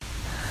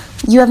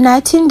You have now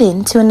tuned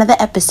in to another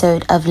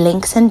episode of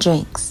Links and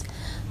Drinks,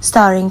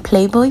 starring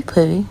Playboy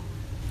Pooh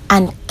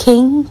and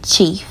King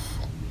Chief.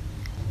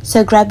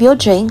 So grab your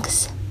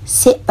drinks,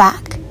 sit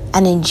back,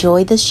 and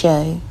enjoy the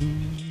show.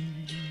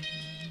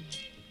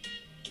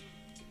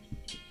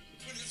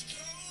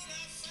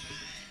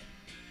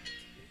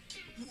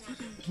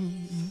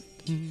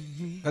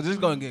 Cause it's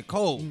gonna get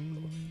cold.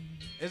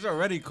 It's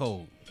already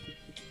cold.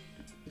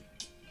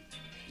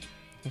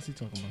 What's he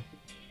talking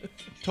about?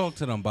 Talk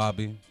to them,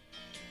 Bobby.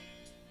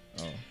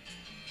 Oh.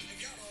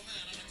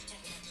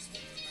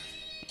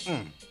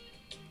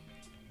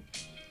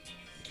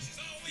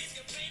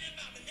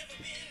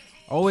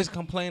 Always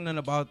complaining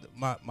about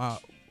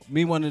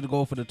me wanting to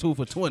go for the 2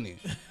 for $20.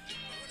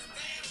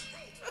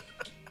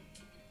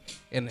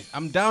 And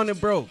I'm down and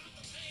broke.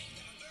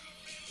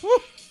 Woo.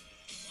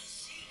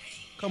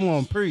 Come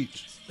on,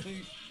 preach.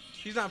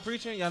 He's not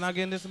preaching? Y'all not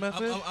getting this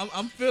message?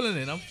 I'm feeling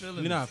it.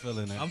 You're not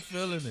feeling it. I'm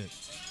feeling it.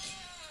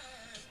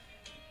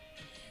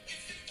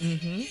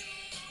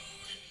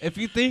 If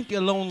you think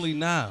you're lonely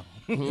now.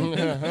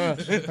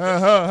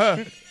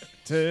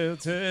 Till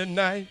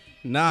tonight.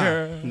 Nah.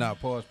 Girl. Nah,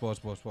 pause.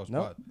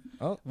 Nope.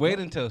 Oh, Wait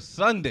until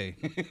Sunday.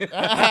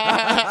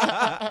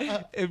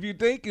 If you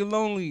think you're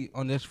lonely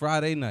on this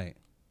Friday night.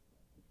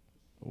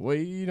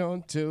 wait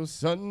until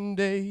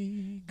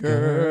Sunday,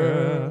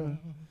 girl.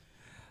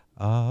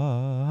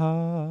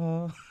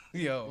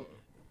 Yo.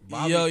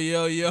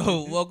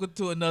 Yo. Welcome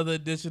to another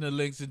edition of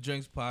Links and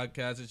Drinks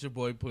podcast. It's your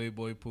boy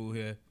Playboy Pooh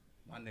here.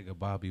 My nigga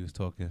Bobby was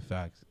talking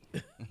facts.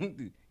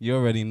 You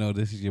already know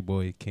this is your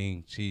boy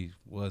King Chief.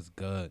 What's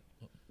good?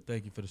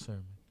 Thank you for the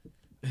sermon.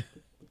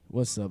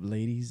 What's up,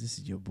 ladies? This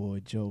is your boy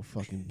Joe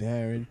fucking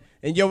Barron.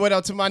 And yo, what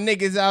up to my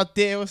niggas out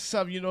there? What's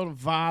up? You know the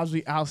vibes.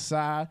 We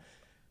outside.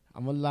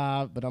 I'm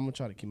alive, but I'm going to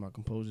try to keep my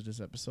composure this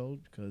episode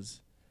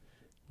because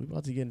we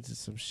about to get into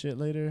some shit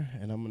later,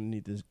 and I'm going to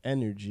need this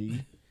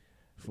energy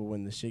for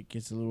when the shit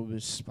gets a little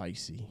bit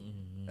spicy.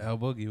 L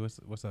Boogie,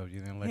 what's up? You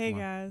didn't like Hey my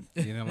guys.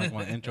 You didn't like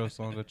my intro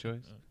song of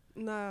choice?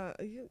 Nah,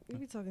 you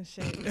be talking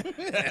shit.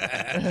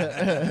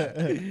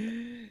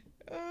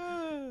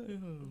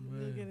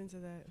 We'll get into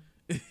that.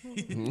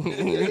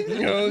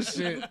 Oh,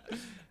 shit.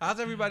 How's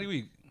everybody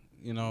week?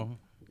 You know,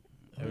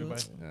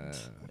 everybody.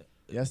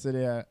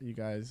 Yesterday, you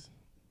guys.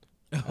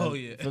 Oh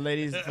yeah. For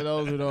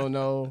those who don't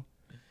know,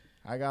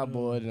 I got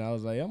bored and I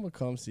was like, I'm gonna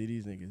come see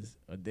these niggas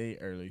a day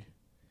early.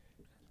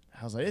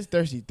 I was like, it's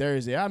Thirsty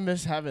Thursday. I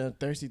miss having a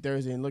Thirsty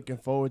Thursday and looking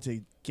forward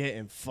to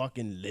getting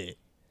fucking lit.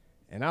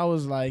 And I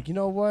was like, you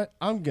know what?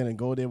 I'm gonna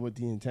go there with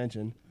the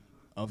intention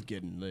of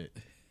getting lit.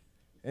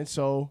 And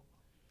so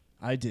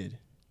I did.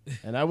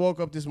 And I woke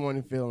up this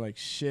morning feeling like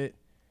shit,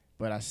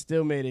 but I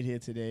still made it here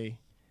today.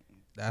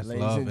 That's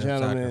Ladies love and and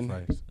gentlemen.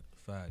 sacrifice.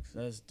 Facts.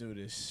 Let's do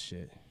this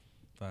shit.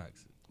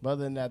 Facts. But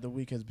other than that, the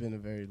week has been a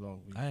very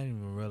long week. I didn't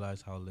even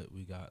realize how lit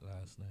we got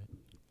last night.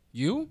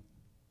 You?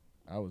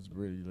 I was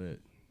really lit.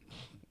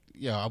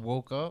 Yeah, I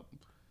woke up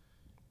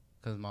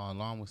because my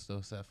alarm was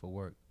still set for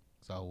work.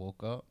 So I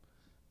woke up,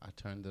 I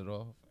turned it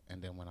off,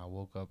 and then when I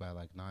woke up at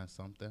like 9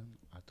 something,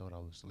 I thought I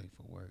was late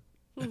for work.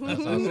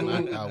 That's how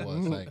smacked I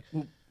was.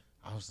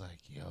 I was like,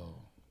 yo,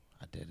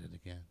 I did it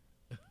again.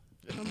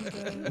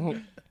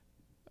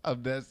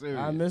 I'm that serious.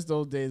 I miss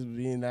those days of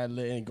being that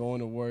lit and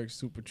going to work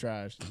super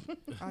trash.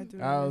 I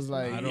do. I was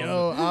like, I don't-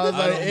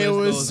 it miss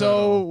was those at so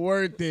all.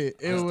 worth it.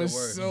 It That's the was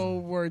worst. so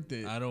worth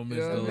it. I don't miss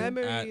You know what I those mean?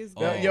 Memories, at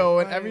though. all. Yo,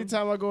 and I every am.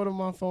 time I go to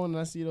my phone and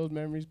I see those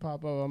memories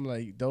pop up, I'm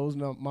like, those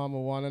Mama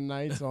Wanna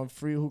nights on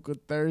Free Hookah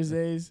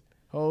Thursdays.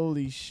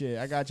 Holy shit!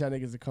 I got y'all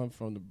niggas to come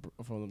from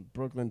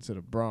Brooklyn to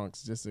the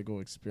Bronx just to go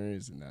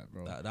experiencing that,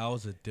 bro. That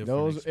was a different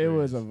It was a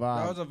experience. vibe.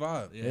 That was a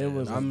vibe. Yeah, it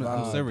was a I'm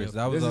vibe. serious.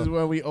 That was This is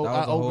when that was I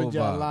a whole opened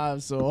y'all vibe.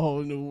 lives to a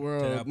whole new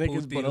world. that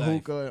Niggas Pootie put a life.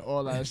 hookah and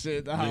all that shit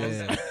in the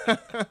house.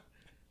 Yeah.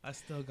 I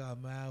still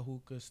got mad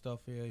hookah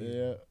stuff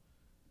here.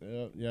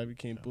 Yeah, I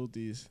became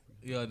booties.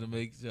 You had to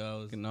make sure I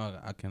was. No,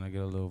 can I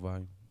get a little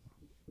volume?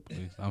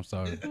 Please. I'm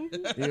sorry.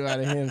 He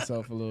gotta hear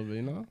himself a little bit,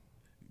 you know?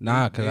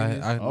 Nah, cause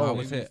Dennis- I Oh,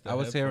 was he here, missed the I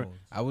was hearing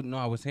headphones.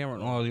 I was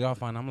hearing all y'all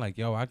fine. I'm like,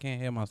 yo, I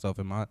can't hear myself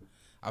in my.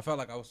 I felt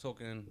like I was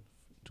talking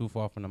too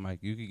far from the mic.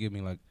 You could give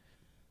me like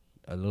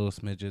a little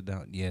smidget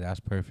down. Yeah, that's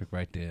perfect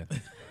right there.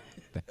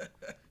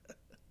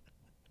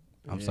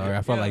 I'm Yeah. sorry.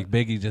 I felt Yeah. like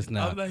Biggie just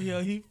now. I'm like,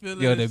 yo, he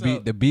feeling Yo,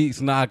 himself. the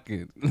beat's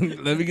knocking.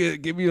 Let me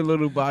give me a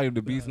little volume.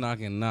 The beat's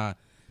knocking. Nah,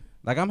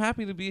 like I'm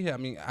happy to be here. I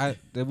mean,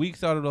 the week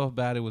started off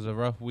bad. It was a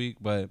rough week,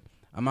 but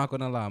I'm not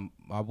gonna lie.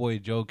 My boy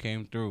Joe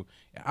came through.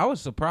 I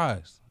was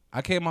surprised.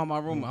 I came out my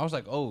room. I was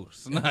like, oh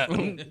snap. What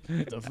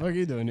the fuck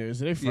you doing here?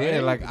 Is it Friday?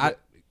 Yeah, like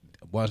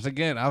once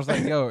again, I was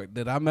like, yo,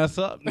 did I mess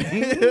up?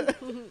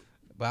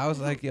 But I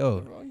was like,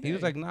 yo, he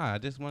was like, nah, I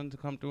just wanted to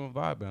come through and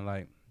vibe. And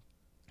like,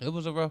 it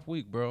was a rough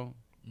week, bro.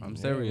 I'm Yeah, it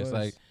serious.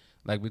 was.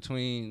 Like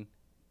between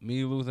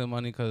me losing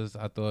money because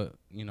I thought,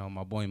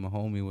 my boy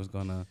Mahomie was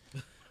gonna,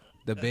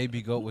 the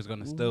baby goat was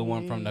gonna steal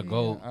one from the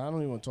goat. I don't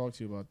even want to talk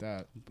to you about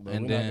that. But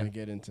And we're not then- gonna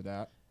get into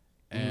that.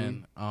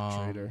 And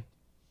Traitor.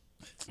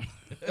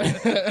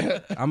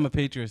 I'm a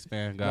Patriots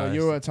fan, No, guys.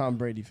 you're a Tom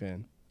Brady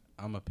fan.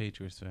 I'm a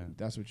Patriots fan.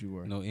 That's what you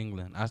were. New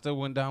England. I still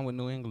went down with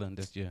New England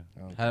this year.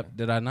 Okay.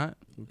 Did I not?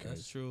 Who cares?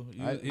 That's true.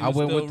 I went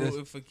still with this-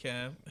 rooting for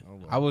Cam. Oh,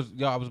 well. I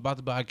was about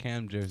to buy a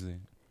Cam jersey.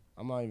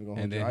 I'm not even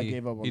gonna And hold you. then I he-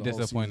 gave up on he the whole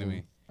disappointed season.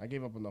 me. I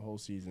gave up on the whole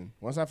season.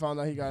 Once I found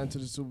out he got into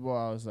the Super Bowl,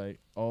 I was like,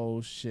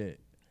 oh shit,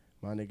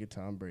 my nigga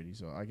Tom Brady.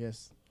 So I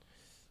guess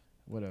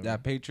whatever.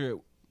 That Patriot.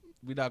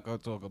 We not gonna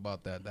talk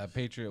about that. That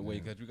Patriot way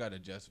because we got a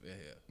just fit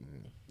here.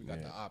 Yeah. We got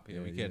Yeah. the op here.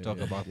 Yeah, we can't yeah, talk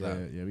about yeah,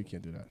 that. Yeah, we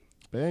can't do that.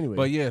 But anyway.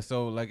 But yeah,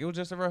 so like it was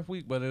just a rough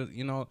week, but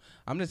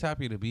I'm just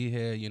happy to be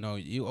here. You know,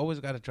 you always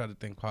got to try to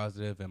think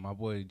positive, and my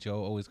boy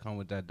Joe always come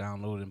with that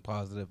downloading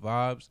positive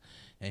vibes,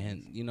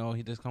 and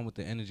he just come with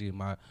the energy.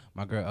 My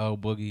girl L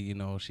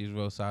Boogie, she's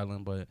real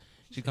silent, but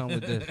she come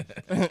with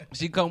this.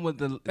 She come with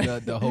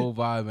the whole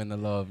vibe and the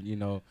love.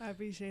 I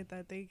appreciate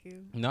that. Thank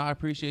you. No, I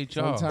appreciate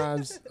y'all.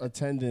 sometimes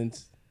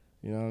attendance,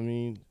 you know what I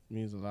mean,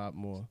 means a lot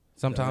more.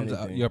 Sometimes than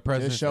anything. your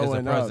presence Just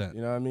showing is a present. up,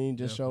 you know what I mean?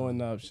 Just Definitely.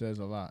 showing up says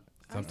a lot.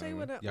 I say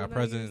what I Your when I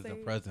presence need is to a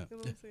say, present. You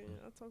know what I'm saying?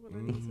 I talk when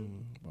I need to.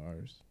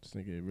 Bars. This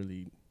nigga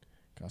really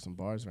got some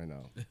bars right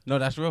now. No,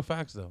 that's real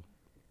facts though.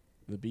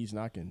 The beat's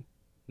knocking.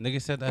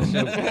 Nigga said that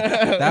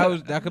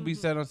shit. that could be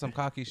said on some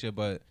cocky shit,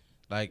 but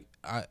like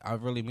I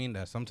really mean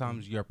that.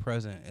 Sometimes your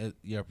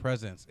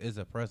presence is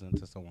a present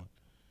to someone.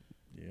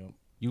 Yep.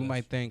 You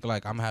might think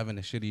like I'm having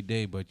a shitty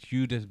day, but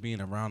you just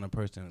being around a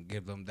person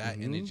give them that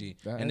Mhm. energy,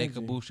 That and they energy.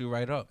 could boost you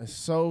right up. It's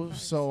so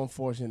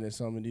unfortunate that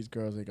some of these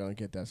girls ain't gonna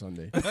get that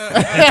Sunday.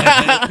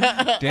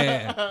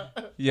 Damn,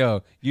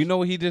 yo, you know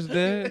what he just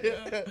did?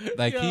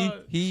 Like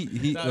Yo.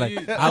 he Nah, like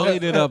you- I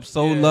laid it up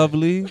so Yeah.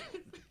 lovely,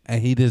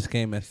 and he just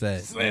came and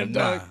said, Slam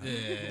nah. dunk.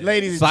 Yeah.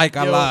 Ladies, Psych,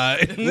 I yo,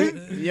 lied.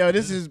 Yo,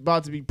 this is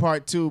about to be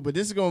part 2, but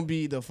this is gonna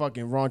be the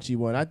fucking raunchy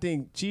one. I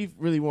think Chief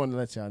really wanted to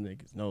let y'all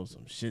niggas know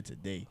some shit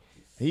today.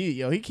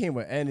 He came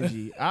with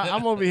energy.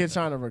 I'm over here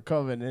trying to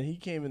recover, and then he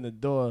came in the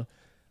door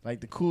like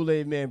the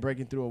Kool-Aid man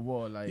breaking through a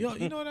wall. Like, Yo,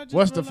 you know what I just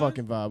what's the realized?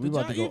 fucking vibe? We Did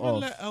about to y'all go even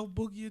off. let El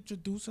Boogie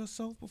introduce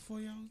herself before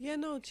y'all? Yeah,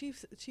 no,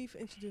 Chief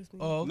introduced me.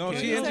 Oh, okay. No, she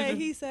he introduced- said,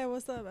 he said,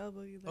 "What's up,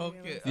 Elbow?" You like,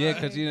 Okay. what's Yeah, up?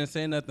 because you didn't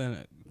say nothing.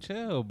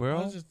 Chill,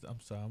 bro. I'm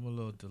sorry, I'm a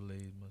little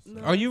delayed myself.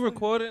 No. Are you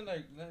recording?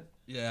 Like,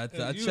 Yeah,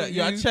 You-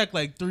 I you- checked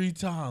like 3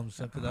 times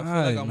because I feel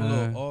Alright, like I'm a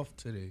man. little off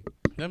today.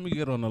 let me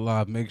get on the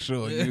live. Make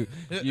sure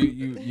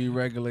you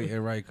regulate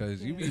it right,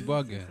 cause you be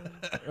bugging.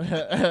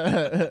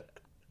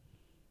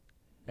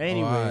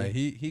 Anyway, Oh, alright,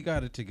 he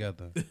got it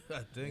together.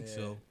 I think Yeah.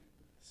 so.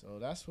 so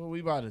that's what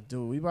we about to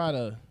do. We about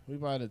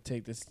to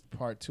take this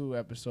part 2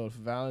 episode for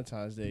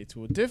Valentine's Day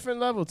to a different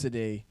level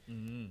today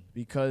Mm-hmm.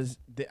 because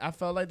I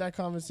felt like that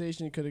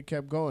conversation could have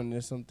kept going.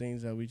 There's some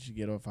things that we should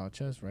get off our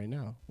chest right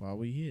now while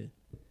we here.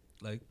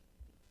 Like,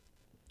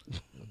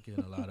 I'm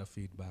getting a lot of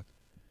feedback.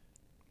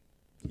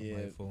 Yeah,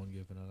 My phone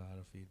giving a lot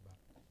of feedback.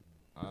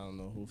 I don't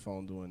know who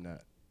phone doing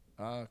that.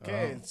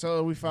 Okay,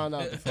 so we found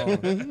out the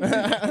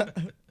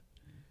phone.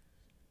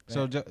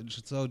 So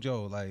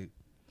Joe, like,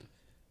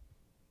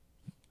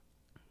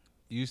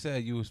 you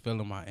said you was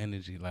feeling my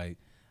energy. Like,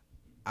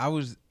 I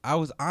was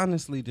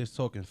honestly just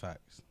talking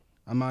facts.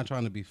 I'm not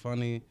trying to be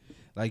funny.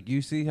 Like,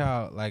 you see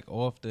how like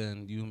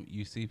often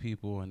you see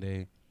people and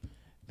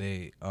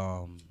they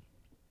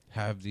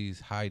have these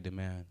high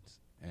demands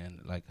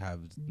and like have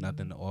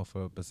nothing to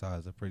offer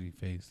besides a pretty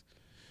face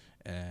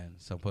and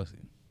some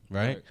pussy,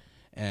 right?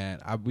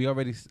 And we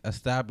already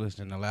established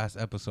in the last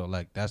episode,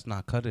 like, that's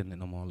not cutting it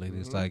no more,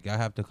 ladies. Mhm. Like, I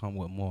have to come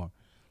with more.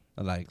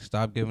 Like,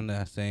 stop giving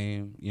that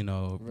same, More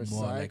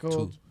like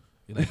Recycled. 2.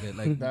 You like it,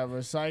 like That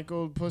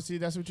recycled pussy.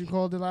 That's what you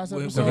called it last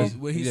when, episode.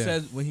 when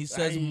he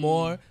says Aye.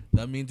 more,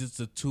 that means it's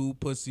a 2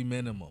 pussy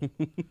minimum.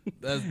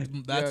 That's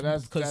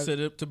that's-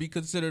 considered to be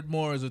considered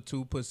more as a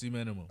 2 pussy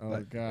minimum. Oh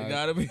Like, God. it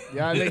gotta be.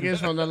 Y'all niggas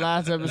from the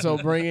last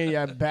episode bringing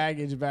your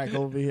baggage back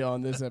over here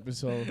on this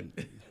episode.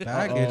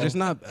 Package. It's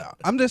not.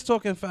 I'm just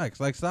talking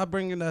facts. Like, stop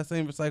bringing that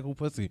same recycled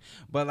pussy.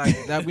 But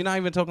like that, we're not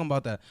even talking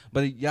about that.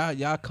 But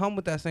y'all come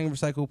with that same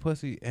recycled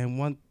pussy and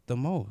want the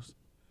most,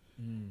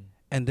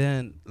 and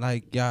then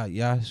like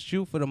y'all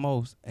shoot for the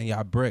most and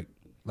y'all brick.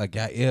 Like,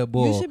 y'all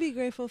airball. You should be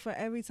grateful for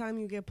every time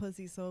you get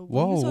pussy. So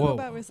Whoa, when you talk whoa.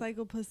 about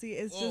recycled pussy,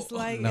 it's Whoa. just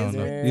like No, it's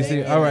no. Yeah. You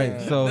see, all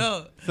right. So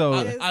No, so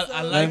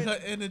I like her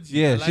energy.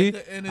 Yeah, I like she-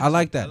 her energy. I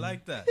like that. I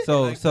like that.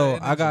 So- I like so her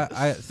I got-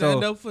 energy. so-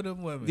 stand up for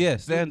them women. yeah,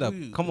 stand up. Do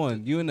you. Come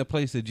on, you in the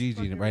place of Gigi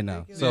Fucking right now.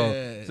 ridiculous. So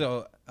Yeah.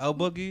 so El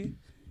Boogie,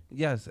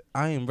 yes,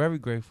 I am very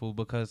grateful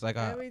because like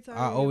Every time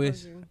I you get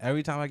always pussy.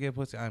 every time I get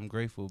pussy, I'm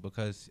grateful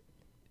because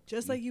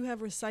just like you have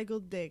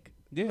recycled dick.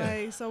 yeah.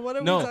 Like, so what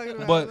are No, we talking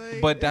about? but-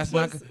 Like, but that's it's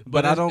not- just-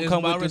 but I don't is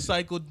come my with this-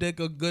 recycled dick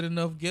a good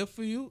enough gift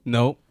for you?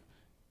 Nope.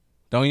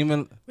 Don't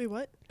even Wait,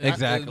 what?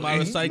 exactly. Is my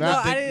recycled No,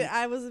 I dick, didn't.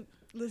 I was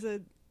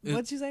listen. It-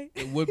 What'd you say?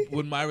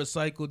 would my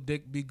recycled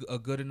dick be a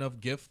good enough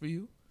gift for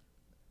you?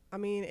 I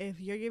mean, if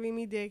you're giving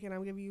me dick and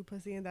I'm giving you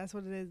pussy, and that's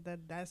what it is,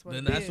 that's what.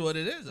 Then it that's is. what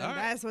it is. Then All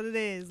right. that's what it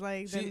is.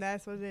 Like, See, then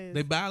that's what it is.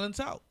 They balance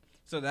out.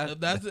 So If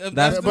that's the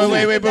But cool.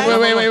 wait, If that's-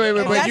 but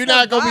if you're that's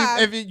not the gonna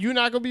vibe- be you're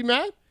not gonna be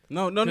mad.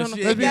 No. Cause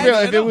she Let's ain't be getting real.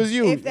 If nothing it else. was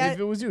you, If that- if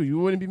it was you, you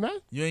wouldn't be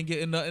mad. You ain't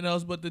getting nothing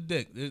else but the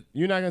dick.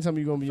 You're not gonna tell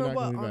me you're gonna be For not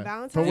what, gonna be on mad.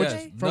 Valentine's From what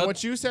Day? from Not-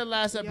 what you said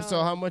last episode,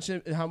 Yo.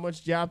 how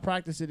much y'all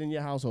practice it in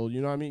your household.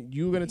 You know what I mean?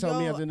 You gonna tell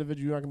me Yo. as an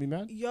individual you're not gonna be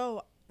mad?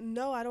 Yo,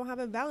 no, I don't have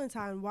a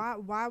Valentine.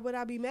 Why would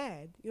I be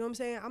mad? You know what I'm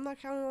saying? I'm not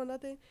counting on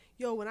nothing.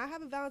 Yo, when I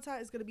have a Valentine,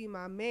 it's gonna be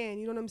my man.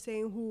 You know what I'm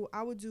saying? Who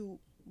I would do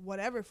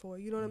whatever for.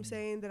 You know what I'm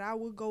saying? That I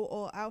would go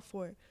all out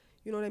for.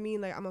 You know what I mean?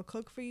 Like, I'm gonna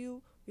cook for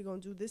you. We're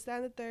gonna do this, that,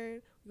 and the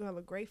third. We're gonna have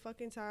a great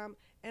fucking time.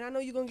 And I know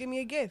you're gonna give me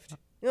a gift.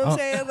 You know what I'm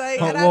saying?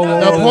 Like, and I know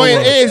The that-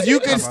 point is, you How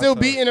can about still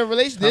that? be in a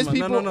relationship. There's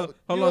people. No. you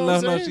Hold know on, what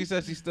I'm no. saying? She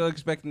said she's still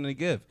expecting a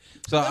gift.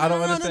 So No, I don't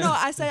no, understand. No.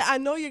 I say I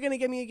know you're gonna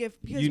give me a gift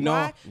because You know-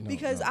 why? No,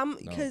 Because no, I'm no,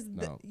 because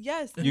no.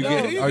 yes. You no.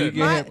 get? Are you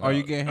My- getting? Are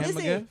you getting him a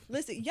listen, gift?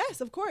 listen.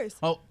 Yes, of course.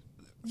 Oh,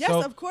 Yes,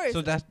 so- of course.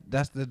 So that's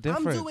the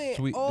difference. I'm doing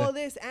Sweet- all that-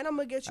 this, and I'm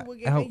gonna get you a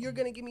gift, How- and you're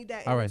gonna give me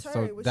that. All in right,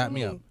 return. so What dap you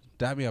me mean? up.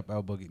 Dap me up,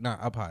 El Boogie. Nah,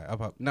 up high.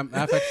 No,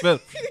 matter of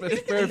fact,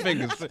 spirit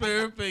fingers.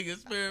 Spirit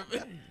fingers.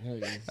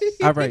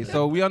 All right,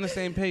 so we on the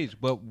same page.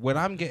 But what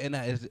I'm getting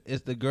at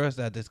is the girls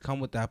that just come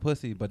with that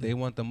pussy, but they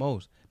want the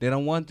most. They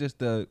don't want just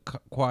the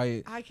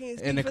quiet. I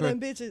can't and speak the for them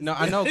bitches. No,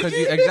 I know, because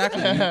you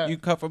exactly you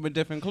cut from a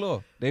different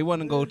cloth. They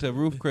want to go to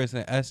Roof Chris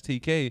and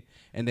STK,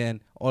 and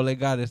then all they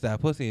got is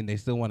that pussy, and they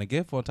still want a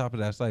gift on top of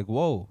that. It's like,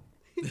 whoa,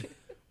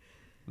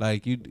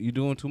 like you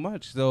doing too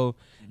much. So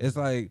it's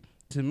like,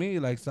 to me,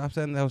 like, stop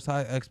setting those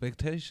high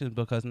expectations,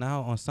 because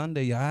now on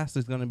Sunday your ass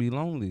is gonna be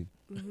lonely,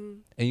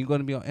 and you're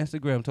gonna be on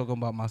Instagram talking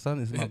about my son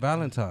is my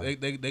Valentine.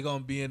 They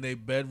gonna be in their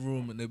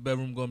bedroom, and their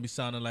bedroom gonna be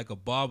sounding like a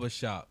barber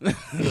shop. They're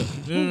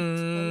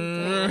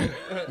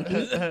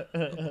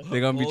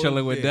gonna be All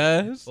chilling with day.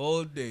 Daz.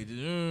 All day.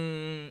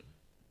 Just,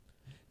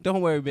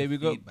 Don't worry, baby.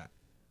 feedback.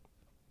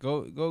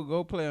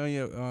 Go play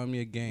on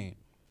your game.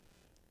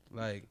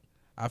 Like,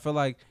 I feel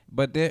like,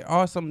 but there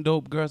are some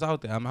dope girls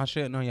out there. I'm not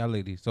shitting on y'all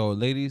ladies. So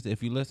ladies,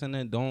 if you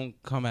listening, don't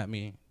come at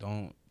me.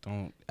 Don't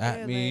at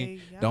Yeah, me.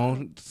 like, yeah.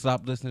 Don't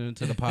stop listening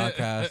to the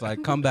podcast.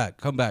 Like, come back.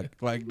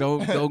 Like,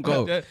 don't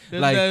go. Just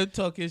Like- let him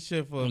talk his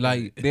shit for a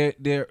Like, minute.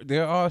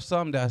 there are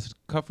some that's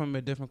cut from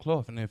a different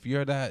cloth, and if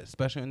you're that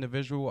special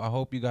individual, I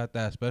hope you got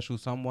that special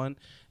someone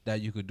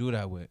that you could do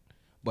that with.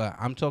 But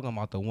I'm talking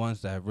about the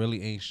ones that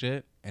really ain't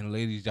shit, and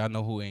ladies, y'all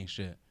know who ain't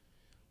shit.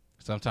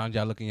 Sometimes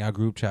y'all look in y'all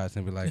group chats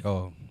and be like,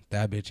 oh,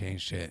 that bitch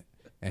ain't shit,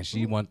 and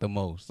she want the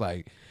most.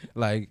 Like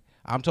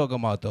I'm talking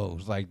about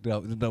those, like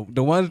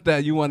the ones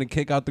that you want to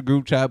kick out the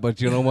group chat,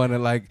 but you don't want to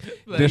like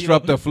Like,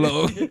 disrupt you the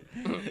flow. You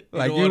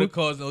Like don't want to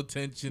cause no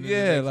tension in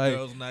Yeah, the next like-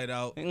 girl's night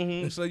out.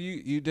 So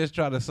you just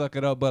try to suck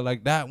it up, but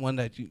like that one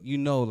that you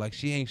know, like,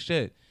 she ain't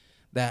shit,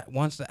 that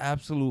wants the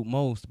absolute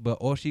most, but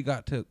all she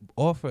got to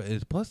offer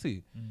is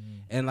pussy.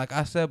 And like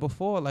I said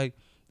before, like,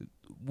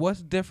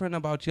 what's different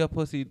about your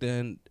pussy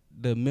than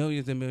the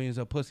millions and millions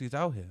of pussies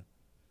out here?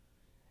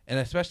 And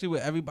especially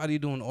with everybody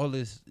doing all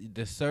the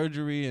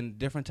surgery and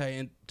different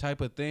type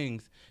of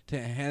things to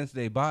enhance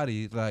their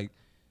bodies, like,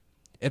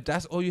 if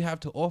that's all you have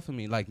to offer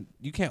me, like,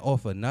 you can't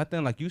offer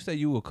nothing. Like, you say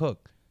you will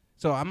cook,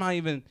 so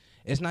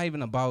it's not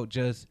even about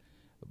just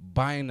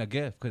buying a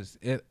gift, because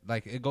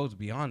it goes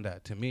beyond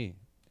that to me.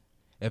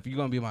 If you're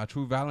gonna be my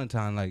true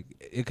Valentine, like,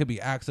 it could be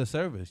acts of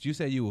service. You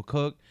say you will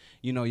cook,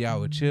 y'all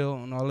would chill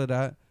and all of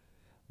that,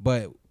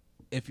 but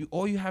if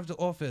all you have to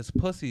offer is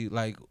pussy,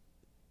 like,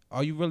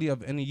 are you really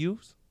of any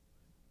use?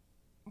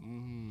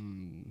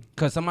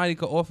 Cause somebody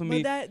could offer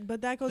me.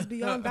 But that goes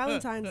beyond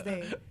Valentine's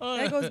Day.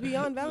 That goes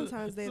beyond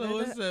Valentine's Day. So That-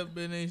 what's that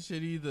been ain't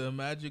shit either.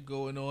 Imagine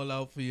going all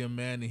out for your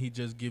man and he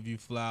just give you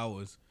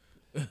flowers.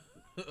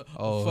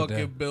 Oh, fucking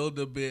damn. build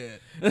a bed.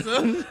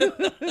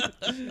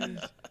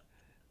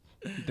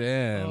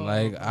 Damn, Oh,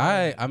 like,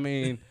 man. I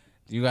mean,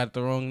 you got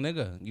the wrong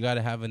nigga. You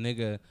gotta have a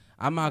nigga.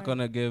 I'm not Right.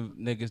 gonna give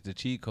niggas the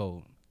cheat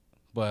code,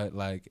 but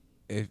like,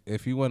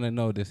 if you wanna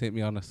know, just hit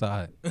me on the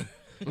side.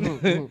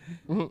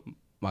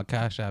 My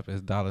Cash App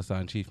is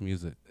 $Chief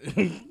Music.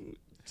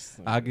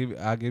 I'll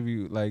give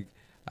you like,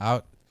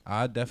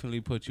 I'll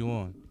definitely put you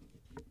on.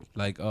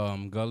 Like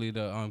Gully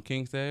the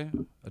King said,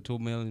 a $2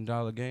 million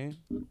game.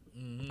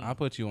 I'll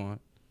put you on,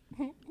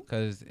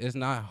 cause it's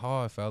not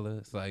hard,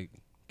 fellas. Like,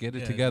 get it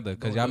Yeah, together,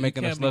 cause no, y'all you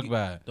making us can't look be-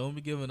 bad. Don't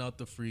be giving out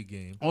the free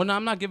game. Oh no,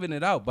 I'm not giving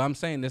it out, but I'm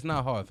saying it's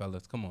not hard,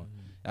 fellas. Come on,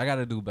 I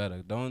gotta do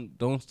better.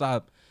 Don't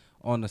stop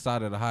on the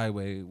side of the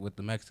highway with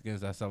the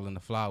Mexicans that selling the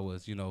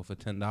flowers, for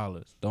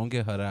 $10. Don't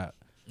get her that.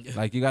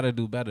 Like, you gotta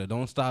do better.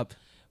 Don't stop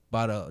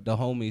by the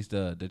homies,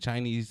 the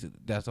Chinese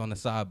that's on the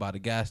side by the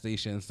gas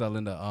station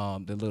selling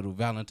the little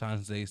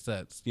Valentine's Day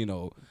sets,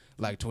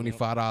 like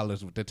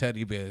 $25 with the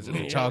teddy bears and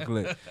the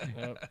chocolate.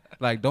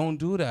 Like, don't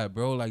do that,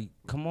 bro. Like,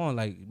 come on,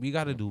 like, we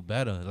gotta do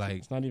better. Like,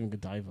 It's not even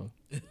Godiva.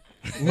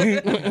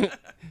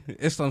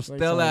 it's some like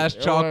still some- ass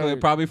chocolate,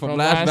 word. probably from From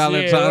last last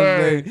year,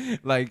 Valentine's Day.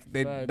 Like,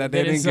 they Right, that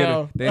they they didn't didn't get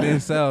sell. it. They didn't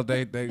sell.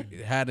 They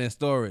had in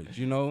storage. That's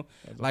a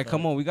Like, fact.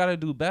 come on, we gotta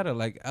do better.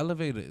 Like,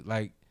 elevate it.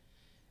 Like,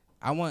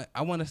 I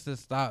want us to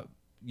stop,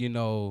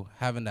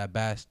 having that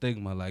bad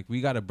stigma. Like,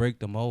 we gotta break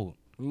the mold.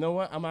 You know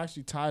what? I'm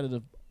actually tired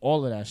of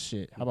all of that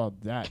shit. How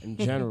about that in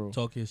general?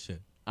 Talk his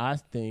shit. I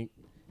think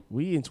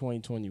we in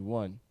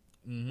 2021,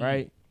 Mhm.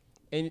 right?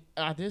 And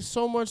there's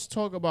so much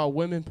talk about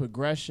women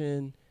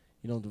progression,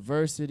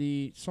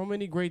 diversity. So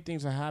many great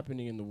things are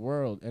happening in the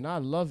world, and I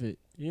love it,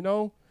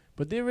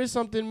 But there is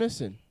something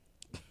missing.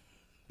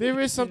 There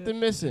is something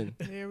missing.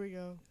 Here we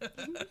go.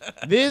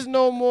 There's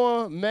no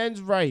more men's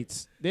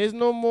rights. There's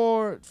no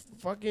more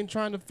fucking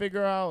trying to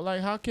figure out,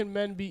 like, how can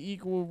men be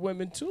equal with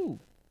women too?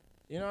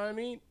 You know what I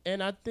mean?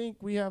 And I think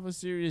we have a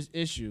serious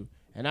issue.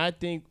 And I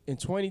think in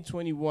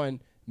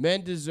 2021,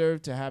 men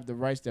deserve to have the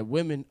rights that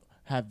women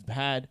have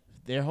had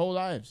their whole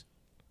lives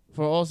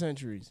for all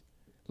centuries.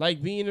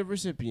 Like being a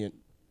recipient.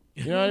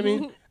 You know what I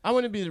mean? I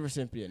want to be the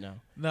recipient now.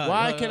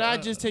 Why can't I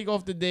just take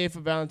off the day for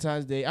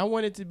Valentine's Day? I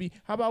want it to be,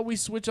 how about we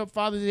switch up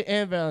Father's Day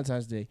and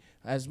Valentine's Day?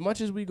 As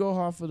much as we go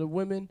hard for the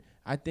women,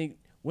 I think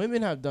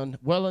women have done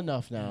well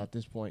enough now at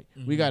this point.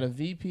 We got a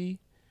VP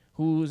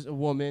who's a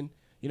woman.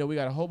 We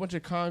got a whole bunch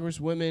of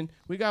congresswomen.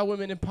 We got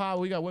women in power.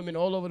 We got women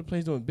all over the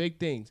place doing big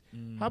things.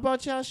 How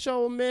about y'all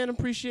show man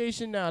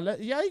appreciation now?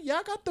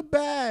 Y'all got the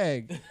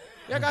bag.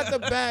 Y'all got the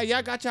bag.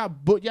 Y'all got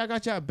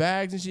y'all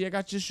bags and shit. Y'all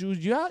got your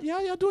shoes.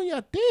 Y'all doing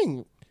your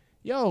thing.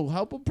 Yo,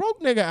 help a broke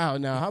nigga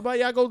out now. How about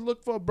y'all go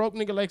look for a broke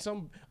nigga like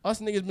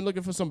us niggas been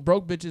looking for some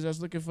broke bitches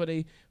that's looking for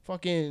they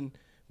fucking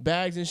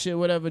bags and shit,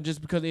 whatever, just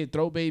because they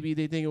throw baby,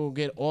 they think it will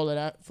get all of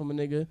that from a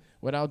nigga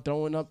without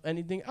throwing up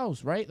anything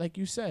else, right? Like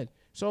you said.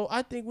 So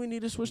I think we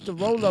need to switch the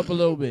roll up a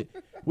little bit.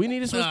 We need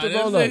to switch the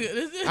roll up.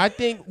 I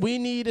think we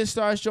need to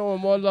start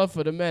showing more love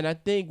for the men. I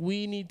think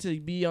we need to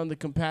be on the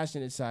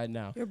compassionate side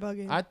now. You're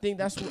bugging. I think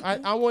that's what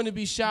I want to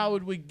be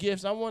showered with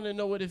gifts. I want to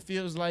know what it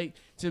feels like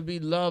to be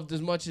loved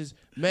as much as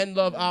men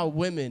love our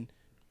women.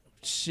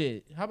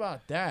 Shit. How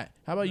about that?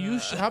 How about you?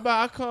 How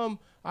about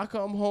I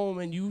come home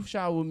and you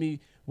shower me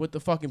with the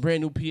fucking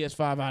brand new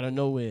PS5 out of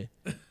nowhere.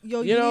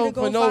 Yo, you need to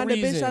go no find a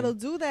bitch reason. that'll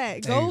do that.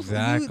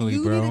 Exactly,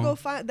 you bro. need to go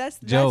find. That's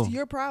Joe.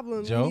 your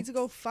problem. Joe. You need to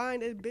go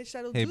find a bitch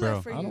that'll Hey, do bro.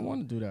 that for you. I don't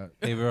want to do that.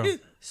 Hey, bro.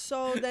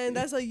 So then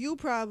that's a you I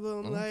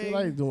problem. don't Like, feel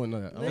like doing that.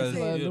 I don't Listen.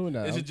 feel like doing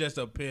This is that. just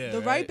a pair.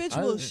 the right bitch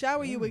I- will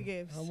shower you with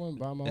gifts. I want to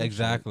buy my own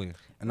Exactly.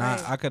 And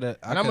Right. I could have.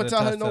 And I'm gonna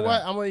tell her, you know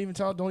what? I'm gonna even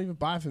tell her, don't even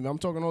buy it for me. I'm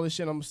talking all this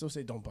shit. I'm gonna still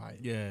say, don't buy it.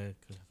 Yeah.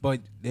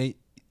 But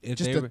if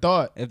Just they the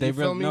thought. if they You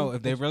feel really me? no,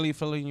 if they really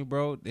feeling you,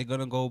 bro, they're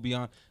gonna go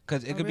beyond.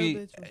 Cause it A could real be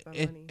bitch will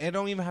spend money. it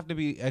don't even have to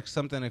be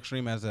something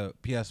extreme as a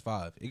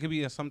PS5. It could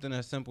be something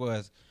as simple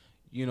as,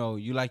 you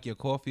like your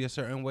coffee a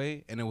certain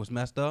way and it was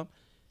messed up.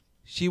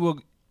 She will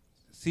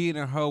see it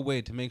in her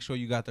way to make sure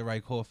you got the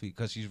right coffee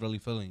because she's really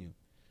feeling you.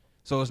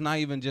 So it's not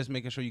even just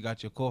making sure you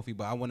got your coffee,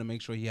 but I want to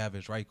make sure he have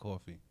his right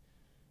coffee.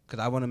 Cause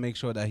I want to make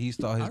sure that he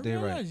start his I day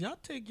right. realize y'all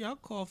take y'all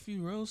coffee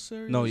real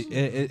serious. No, it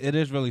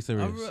is really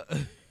serious.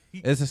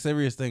 It's a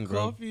serious thing,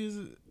 bro. Coffee is.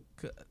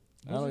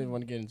 I don't even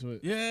want to get into it.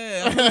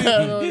 Yeah,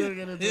 I don't even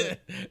get into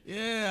it.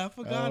 yeah, I I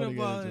forgot don't wanna get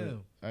about into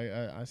him.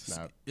 it. I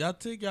snap. Y'all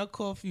take y'all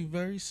coffee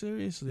very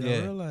seriously. Yeah.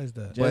 I realize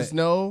that. Just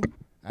know,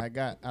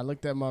 I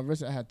looked at my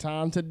wrist. I had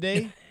time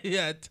today.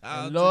 yeah,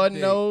 And Lord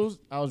knows,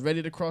 I was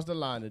ready to cross the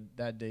line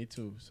that day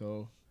too.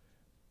 So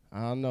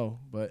I don't know,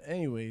 but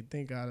anyway,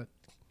 thank God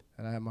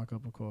that I had my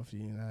cup of coffee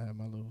and I had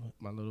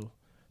my little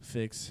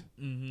fix.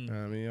 Mm-hmm. You know what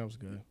I mean, I was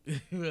good.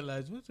 You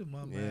realize what's in my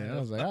mind? Yeah, I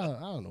was like, I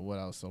don't know what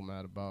I was so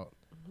mad about.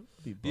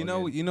 Be You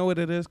bugging. know what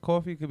it is?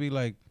 Coffee could be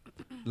like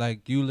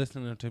you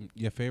listening to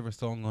your favorite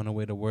song on the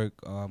way to work.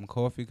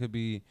 Coffee could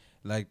be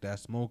like that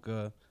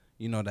smoker,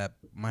 that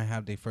might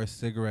have their first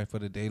cigarette for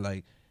the day.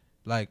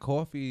 Like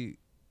coffee,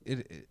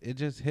 it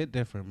just hit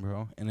different,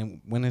 bro. And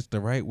then when it's the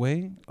right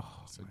way, oh,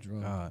 It's a my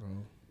drug, God.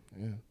 bro.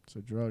 Yeah, it's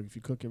a drug. If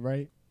you cook it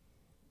right.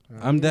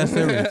 I'm that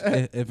serious.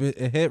 If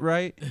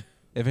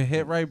it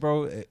hit right,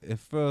 bro, it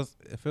feels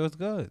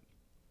good.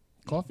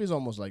 Coffee is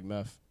almost like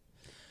meth.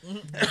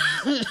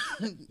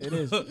 It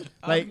is.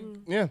 Like,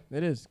 yeah,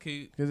 it is.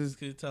 Can Because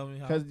you tell me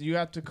how? Because you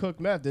have to cook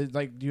meth. There's,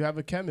 like, you have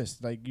a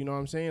chemist. Like, you know what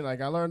I'm saying?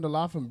 Like, I learned a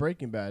lot from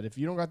Breaking Bad. If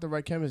you don't got the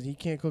right chemist, he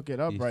can't cook it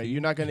up right.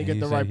 You're not gonna get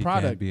the right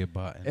product. Be a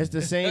button. It's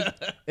the same.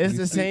 It's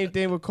the same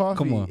thing with coffee.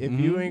 Come on. If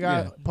you Mhm. ain't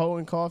got Yeah.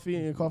 potent coffee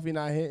and your coffee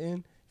not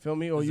hitting, feel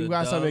me? Or Is you it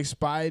got some Dove?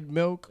 expired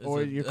milk, Is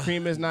or it- your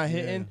cream is not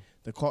hitting,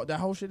 Yeah. that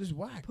whole shit is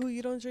whack. Pooh,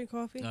 you don't drink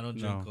coffee? I don't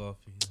No. drink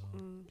coffee. No.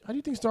 How do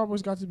you think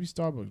Starbucks got to be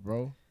Starbucks,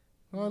 bro?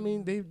 You know what I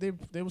mean?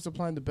 They were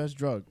supplying the best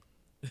drug.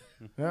 You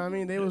know what I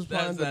mean? They was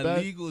supplying That's the a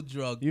best. legal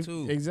drug You-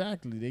 too.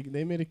 Exactly.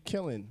 They made a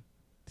killing.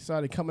 They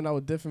started coming out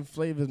with different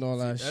flavors and all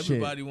that shit.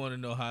 Everybody want to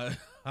know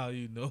how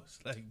you know it's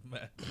like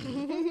mad.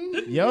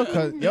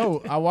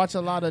 Yo, I watch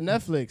a lot of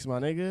Netflix, my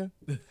nigga.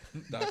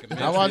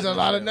 I watch a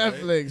lot of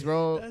Netflix,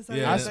 bro. That's Yeah.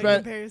 yeah. I I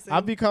spent. comparison. I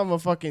become a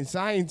fucking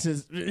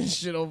scientist and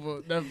shit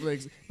over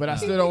Netflix, but I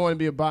still don't want to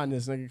be a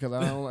botanist, nigga, because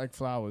I don't like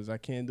flowers. I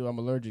can't do. I'm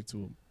allergic to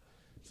them,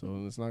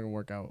 so it's not gonna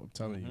work out. I'm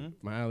telling you,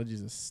 my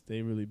allergies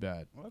stay really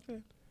bad. Okay.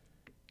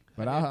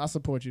 But I'll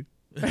support you.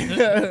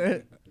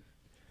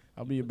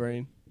 I'll be your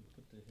brain.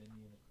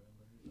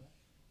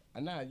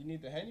 Nah, you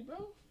need the Henny,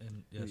 bro?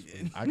 And yes,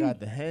 I got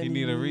the Henny. You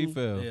need a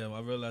refill. yeah, I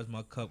realized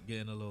my cup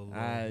getting a little low.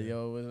 Alright,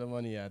 yo, where's the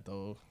money at,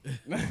 though?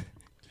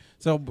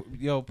 So,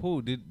 yo,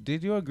 Pooh,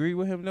 did you agree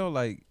with him though?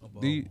 Like,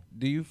 About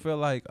do you feel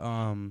like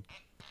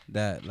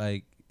that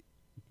like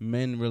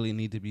men really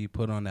need to be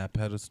put on that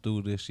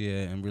pedestal this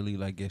year and really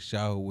like get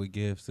showered with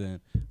gifts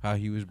and how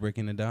he was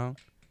breaking it down?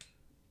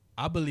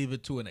 I believe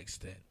it to an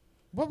extent.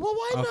 But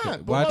why Okay,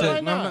 not? why But why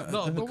not? not?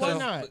 No, But why because-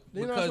 not?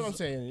 You know that's what I'm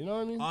saying. You know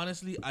what I mean?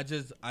 Honestly,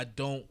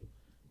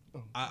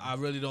 I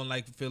really don't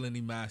like feeling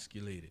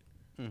emasculated.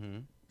 Mm-hmm.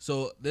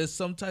 So there's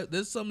some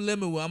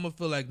limit where I'm gonna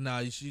feel like,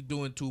 nah, she's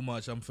doing too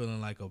much. I'm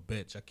feeling like a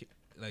bitch.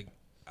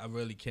 I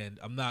really can't.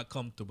 I'm not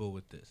comfortable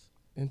with this.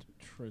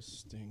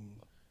 Interesting.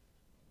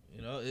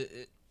 You know,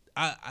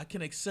 I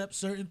can accept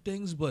certain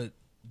things, but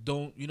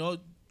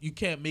you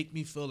can't make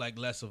me feel like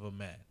less of a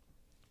man.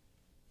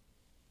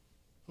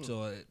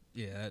 So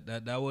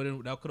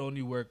that could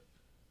only work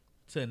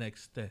to an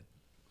extent.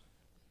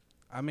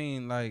 I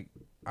mean, like,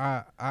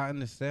 I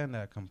understand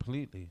that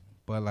completely,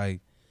 but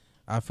like,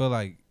 I feel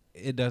like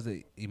it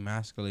doesn't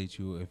emasculate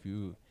you if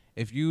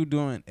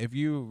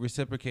you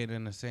reciprocate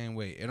in the same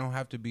way. It don't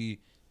have to be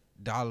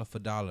dollar for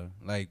dollar.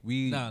 Like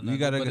we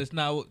gotta.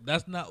 But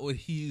that's not what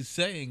he's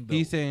saying though.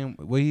 He's saying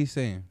what he's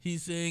saying.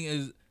 He's saying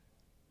is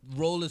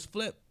role is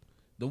flip.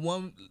 The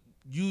one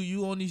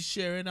you only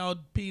sharing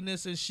out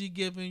penis and she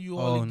giving you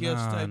all the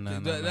gifts type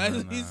thing. That's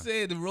what he's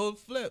saying. The role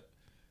flip.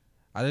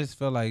 I just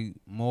feel like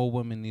more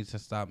women need to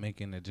stop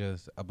making it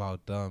just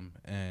about them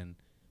and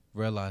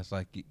realize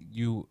like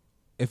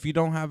if you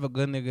don't have a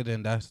good nigga,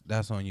 then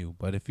that's on you.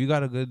 But if you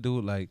got a good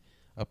dude, like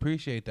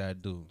appreciate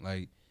that dude.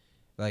 Like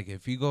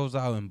if he goes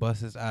out and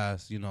busts his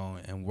ass,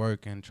 and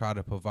work and try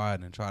to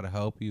provide and try to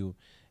help you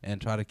and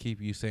try to keep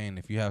you sane.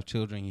 If you have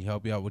children, he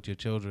help you out with your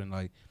children.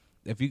 Like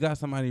if you got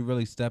somebody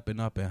really stepping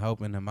up and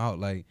helping them out,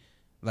 like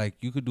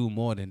you could do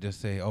more than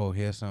just say, oh,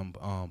 here's some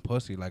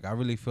pussy. Like I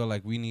really feel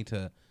like we need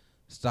to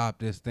stop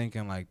this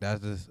thinking like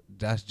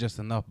that's just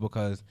enough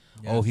because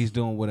Yes. he's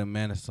doing what a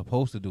man is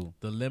supposed to do.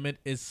 The limit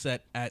is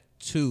set at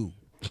 2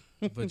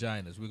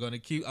 vaginas.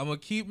 I'm gonna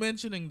keep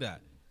mentioning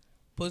that.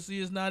 Pussy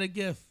is not a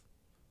gift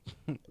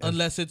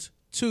unless it's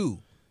 2.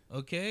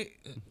 Okay?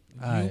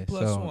 Alright, You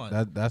plus so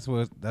 1. that's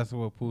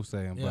what Pooh's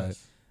saying.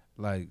 Yes.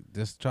 But like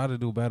just try to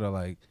do better.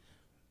 Like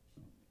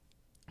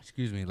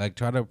excuse me, like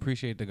try to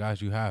appreciate the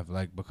guys you have,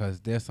 like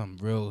because there's some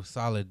real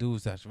solid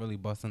dudes that's really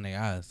busting their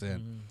ass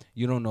and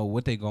you don't know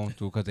what they going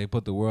through because they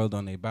put the world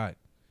on their back.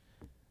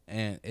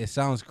 And it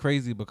sounds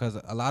crazy because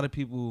a lot of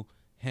people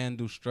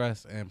handle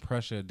stress and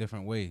pressure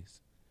different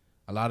ways.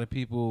 A lot of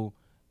people,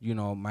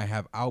 might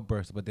have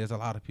outbursts, but there's a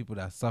lot of people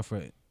that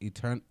suffer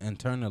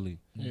internally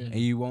and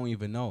you won't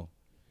even know.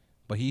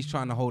 But he's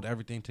trying to hold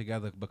everything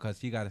together because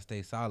he got to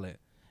stay solid.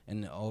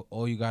 And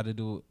all you got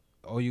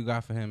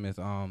for him is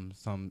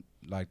some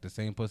like the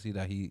same pussy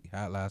that he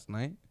had last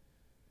night.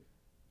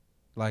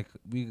 Like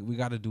we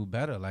got to do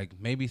better. Like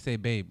maybe say,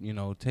 babe,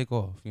 take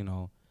off.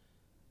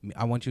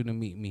 I want you to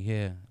meet me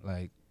here.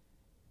 Like,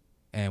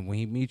 and when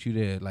he meets you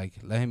there, like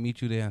let him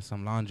meet you there in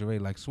some lingerie.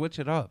 Like switch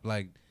it up.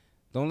 Like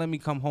don't let me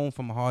come home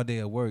from a hard day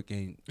at work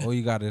and all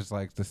you got is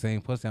like the same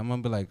pussy. I'm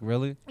gonna be like,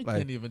 really? You Like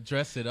can't even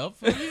dress it up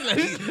for me.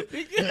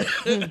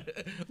 Like,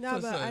 No,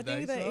 put but I some think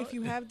nice that on. if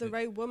you have the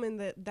right woman,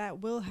 that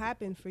will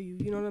happen for you.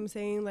 You know what I'm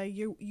saying? Like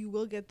you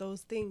will get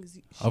those things.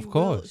 Of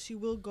course. She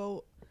will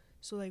go.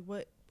 So like,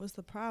 what's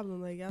the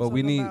problem? Like, y'all But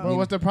we talking need- about- But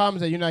what's the problem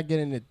is that you're not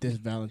getting it this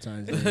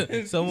Valentine's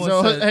Day. someone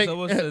So,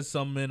 like- said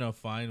some men are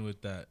fine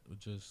with that, with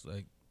just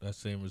like that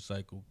same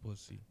recycled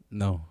pussy.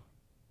 no.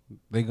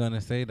 They're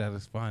gonna say that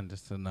it's fine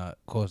just to not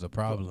cause a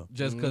problem.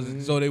 Just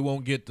because, so they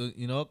won't get the,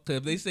 'cause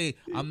if they say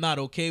I'm not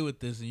okay with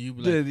this, and you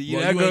be like, Then well, you're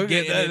you not gonna ain't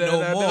get getting it that, no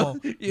that, more.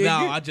 that. You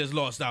Now ain't I just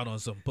lost out on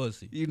some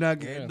pussy. You're not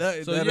getting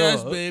nothing So at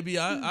yes, all. baby,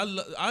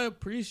 I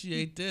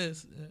appreciate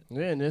this.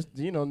 Yeah, and this,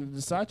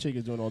 the side chick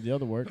is doing all the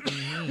other work.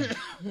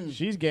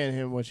 She's getting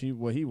him what he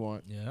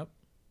want. Yep.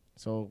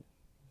 So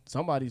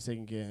somebody's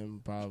taking care of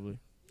him probably.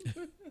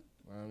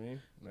 I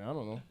mean, I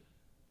don't know.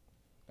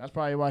 That's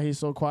probably why he's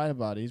so quiet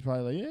about it. He's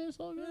probably like, yeah, it's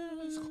all good.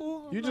 It's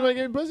cool. You just want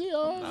to get me pussy?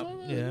 Oh, it's all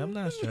good. Yeah, I'm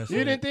not stressed.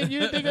 You didn't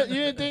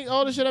think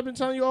all the shit I've been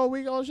telling you all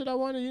week, all the shit I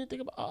wanted, you didn't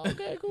think about. Oh,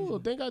 okay, cool.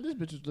 Thank God this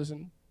bitch was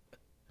listening.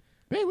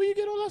 Babe, where you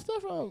get all that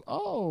stuff from?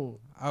 Oh,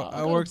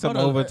 I work some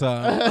hold on.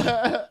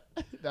 overtime.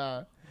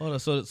 nah. Hold on.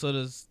 So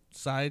does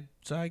side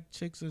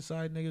chicks and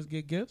side niggas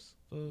get gifts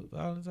for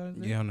Valentine's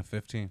Day? Yeah, on the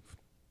 15th.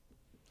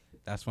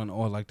 That's when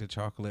all like the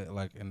chocolate,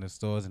 like in the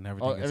stores and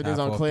everything. Oh, is everything's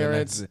half on off the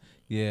clearance. next-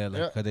 Yeah, like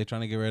Yeah. because they're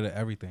trying to get rid of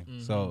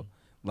everything. So,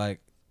 like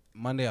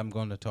Monday, I'm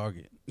going to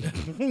Target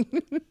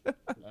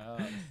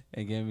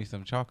and get me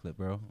some chocolate,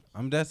 bro.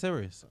 I'm that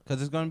serious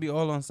because it's gonna be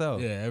all on sale.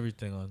 Yeah,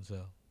 everything on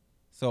sale.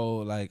 So,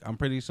 like, I'm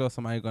pretty sure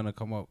somebody's gonna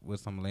come up with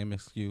some lame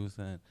excuse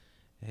and,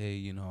 hey,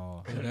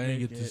 I didn't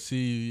get to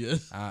see you.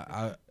 Yes.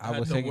 I had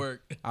was to hanging,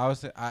 work. I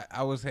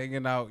was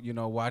hanging out,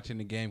 watching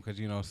the game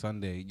because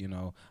Sunday,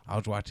 I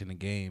was watching the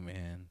game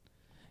and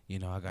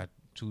I got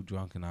too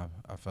drunk and I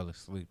fell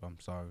asleep. I'm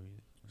sorry.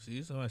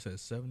 See, somebody said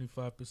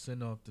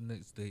 75% off the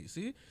next day.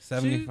 See,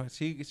 75.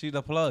 She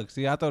the plug.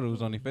 See, I thought it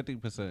was only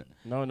 50%.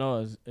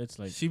 No, it's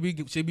like she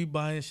be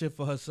buying shit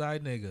for her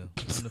side nigga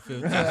on the 15th.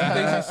 She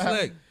thinks she's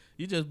slick.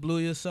 You just blew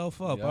yourself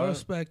up. I Yup.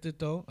 respect it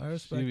though. I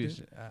respect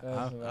it. That's right.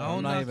 I don't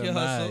I'm knock not even your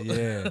mad. hustle.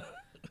 Yeah.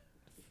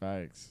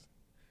 Facts.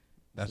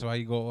 That's why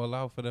you go all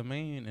out for the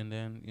main, and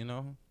then you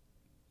know,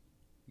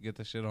 you get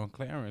the shit on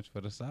clearance for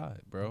the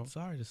side, bro. I'm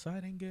sorry, the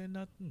side ain't getting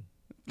nothing.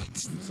 I'm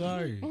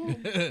sorry.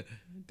 Side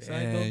don't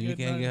Damn, you get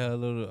can't nothing. get her a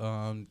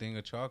little thing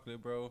of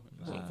chocolate, bro.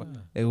 Nah.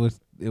 It was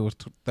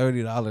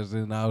 $30,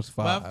 and now it's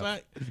Matter of $5.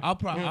 fact,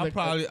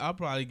 I'll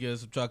probably get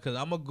some chocolate because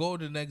I'm gonna go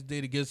the next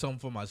day to get something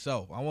for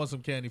myself. I want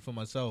some candy for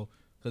myself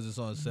because it's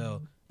on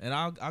sale, and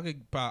I'll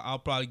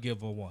probably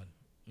give her one.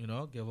 You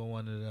know, give her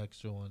one of the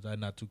extra ones. I'm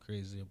not too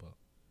crazy about.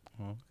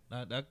 Huh?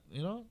 Not that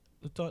you know,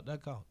 the thought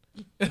that count.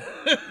 This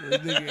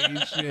nigga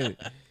ain't shit.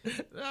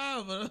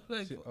 Nah, but I'm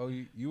like, Oh,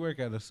 you work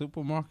at a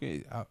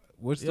supermarket?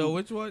 What's yo, the?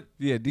 which one?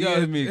 Yeah, Yo,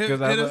 DM me because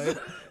hit I'm us- like,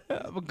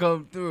 I'm gonna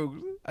come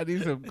through. I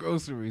need some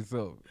groceries,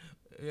 so.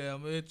 Yeah,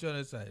 I'm gonna hit you on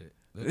the side.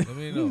 Let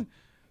me know.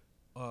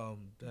 Damn,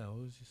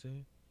 what was you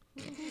saying?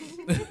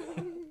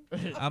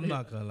 I'm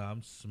not gonna lie,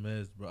 I'm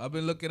smized, bro. I've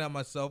been looking at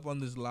myself on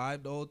this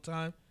live the whole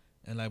time,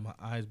 and like my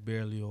eyes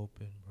barely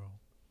open, bro.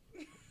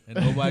 And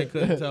nobody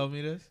couldn't tell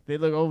me this. They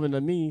look over to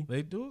me.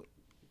 They do it.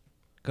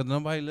 Cause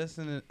nobody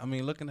listening. I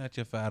mean, looking at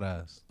your fat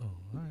ass. Oh, all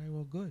right,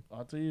 well, good.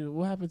 I'll tell you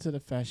what happened to the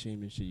fat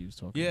shaming shit you was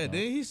talking Yeah, about.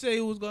 didn't he say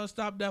he was gonna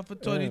stop that for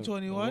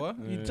 2021? What?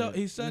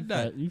 He said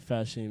that. You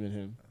fat shaming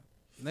him.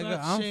 Nigga,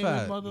 Fat I'm shaming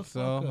fat. motherfucker,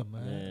 So,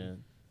 man.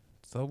 Man.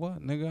 so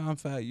what? Nigga, I'm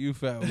fat. You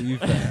fat. You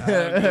fat.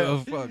 I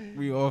don't give a fuck.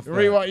 We all fat.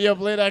 Rewind. Yo,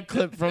 play that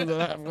clip from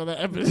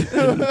the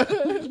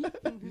episode.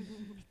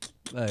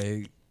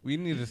 Like, we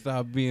need to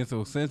stop being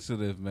so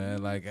sensitive,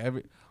 man. Like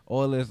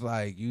all this,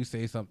 like you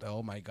say something.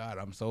 Oh my god,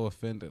 I'm so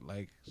offended.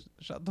 Like,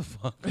 shut the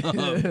fuck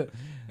up.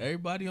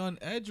 Everybody on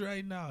edge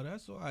right now.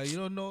 That's why you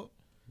don't know.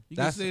 You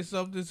That's- can say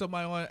something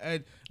somebody on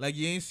edge. Like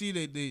you ain't see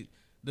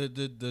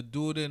the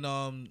dude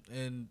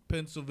in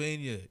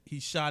Pennsylvania. He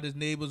shot his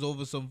neighbors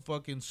over some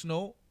fucking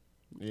snow.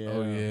 Yeah.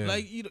 Oh yeah.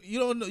 Like you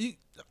don't know.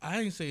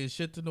 I ain't saying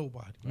shit to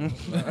nobody. bro.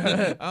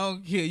 I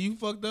don't care. You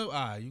fucked up.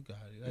 You got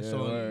it. That's Yeah,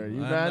 all. word.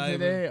 You I'm mad not even-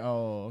 today?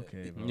 Oh,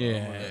 okay, bro.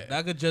 Yeah.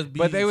 That could just be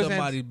but they was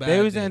somebody bad.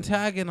 they was day.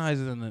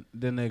 antagonizing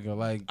the nigga.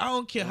 Like I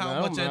don't care how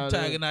Well, much I'm not-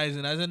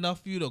 antagonizing. That's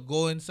enough for you to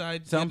go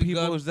inside. some get the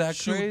people gun, is that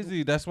shoot.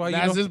 crazy. That's why you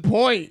That's don't. his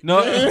point.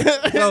 No,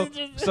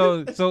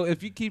 so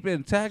if you keep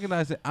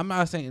antagonizing, I'm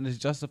not saying it's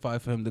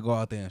justified for him to go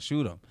out there and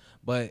shoot him,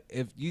 but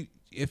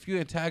if you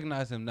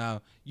antagonize him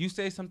now, you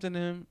say something to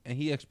him and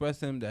he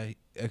expressed to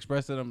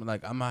him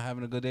like I'm not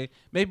having a good day.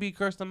 Maybe he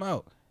cursed him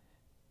out.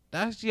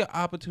 That's your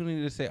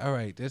opportunity to say, all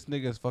right, this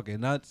nigga is fucking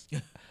nuts.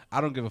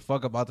 I don't give a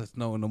fuck about the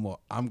snow no more.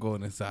 I'm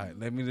going inside.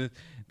 Let me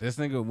this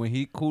nigga when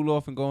he cool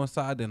off and go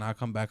inside, then I'll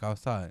come back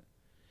outside.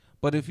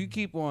 But if you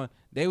keep on,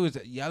 they was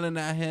yelling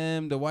at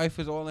him. The wife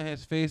is all in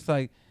his face,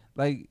 like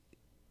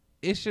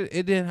it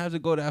didn't have to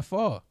go that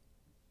far.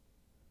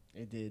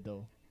 It did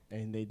though,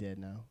 and they dead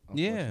now.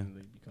 Yeah.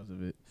 Unfortunately, because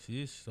of it.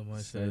 Sheesh,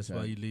 somebody Sad, said that's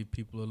why sad. you leave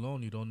people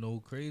alone. You don't know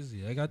who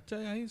crazy. I got to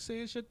tell you, I ain't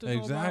saying shit to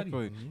Exactly,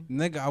 nobody.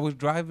 nigga. I was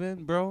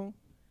driving, bro,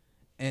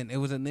 and it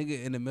was a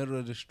nigga in the middle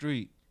of the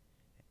street.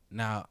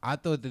 Now I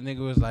thought the nigga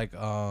was like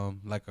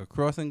a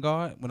crossing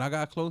guard. When I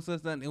got closer,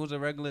 son, it was a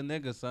regular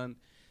nigga, son,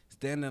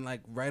 standing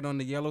like right on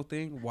the yellow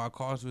thing while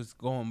cars was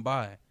going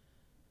by.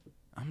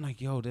 I'm like,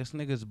 yo, this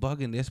nigga's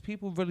bugging. There's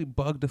people really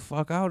bug the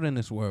fuck out in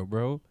this world,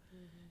 bro.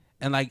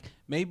 And like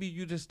maybe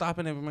you just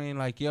stopping everybody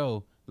like,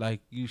 yo,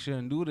 like you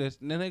shouldn't do this.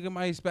 And the nigga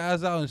might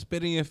spaz out and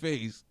spit in your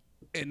face.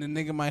 And the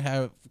nigga might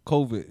have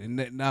COVID. And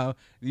then now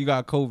you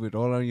got COVID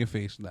all on your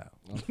face now.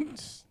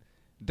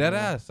 Dead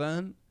ass,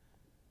 son.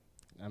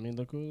 I mean,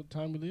 look what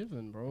time we live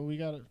in, bro. We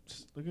gotta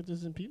look at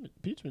this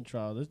impeachment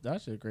trial.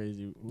 That shit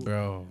crazy,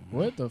 Bro.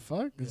 What the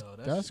fuck? Yo,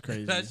 That's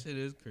crazy. That shit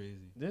is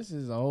crazy. This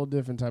is a whole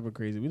different type of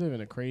crazy. We live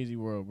in a crazy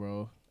world,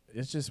 bro.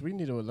 It's just we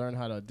need to learn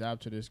how to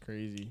adapt to this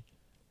crazy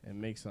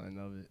and make something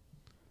of it.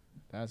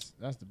 That's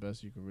the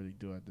best you can really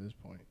do at this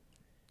point.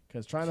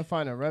 Because trying to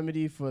find a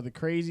remedy for the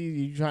crazy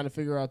you trying to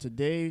figure out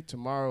today,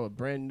 tomorrow a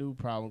brand new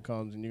problem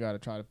comes and you got to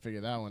try to figure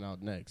that one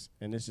out next.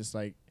 And it's just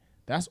like,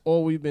 that's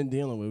all we've been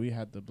dealing with. We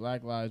had the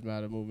Black Lives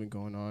Matter movement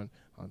going on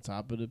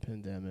top of the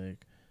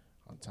pandemic,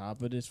 on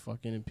top of this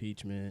fucking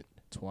impeachment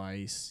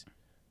twice,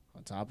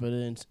 on top of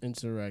the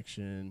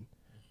insurrection.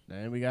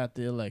 Then we got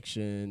the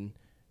election.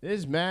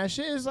 There's mad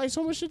shit. It's like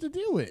so much shit to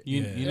deal with.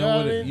 You Yeah. know what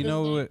what I it, mean? you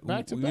know what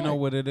Back to you back. know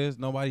what it is.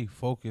 Nobody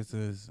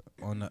focuses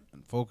on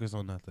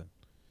nothing.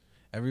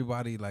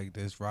 Everybody like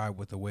this ride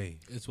with the wave.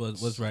 It's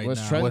what's right What's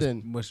now.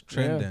 trending. What's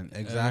trending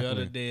Every other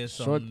exactly? day is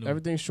Short, something new.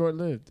 everything's short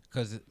lived.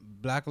 Because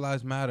Black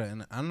Lives Matter,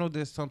 and I know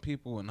there's some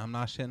people, and I'm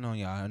not shitting on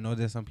y'all. I know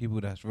there's some people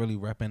that's really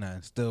repping that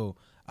and still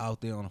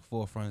out there on the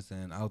forefronts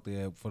and out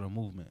there for the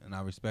movement, and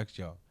I respect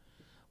y'all.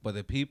 But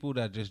the people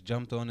that just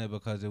jumped on it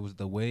because it was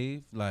the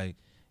wave, like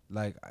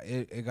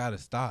it got to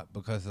stop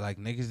because like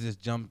niggas just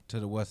jumped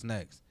to the what's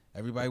next.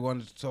 Everybody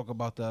wanted to talk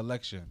about the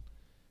election.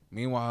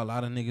 Meanwhile, a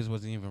lot of niggas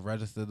wasn't even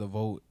registered to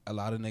vote. A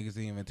lot of niggas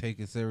didn't even take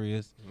it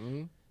serious.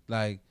 Mm-hmm.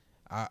 Like,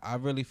 I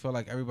really feel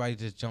like everybody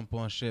just jump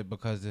on shit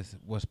because this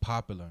was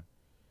popular.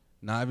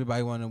 Not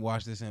everybody want to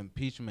watch this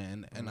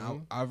impeachment, and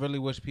I really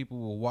wish people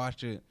will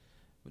watch it,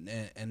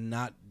 and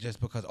not just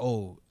because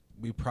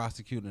we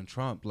prosecuting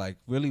Trump. Like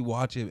really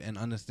watch it and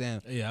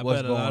understand I what's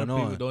bet a going lot of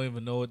on. people don't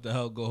even know what the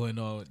hell going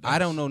on. I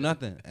don't know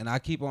nothing, and I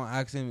keep on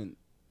asking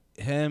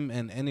him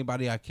and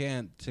anybody I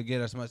can to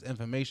get as much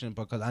information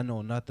because I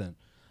know nothing.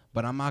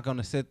 But I'm not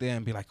gonna sit there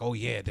and be like, oh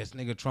yeah, this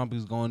nigga Trump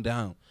is going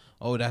down.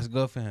 Oh, that's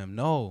good for him.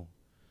 No.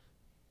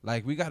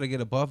 Like we gotta get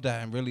above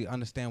that and really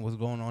understand what's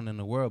going on in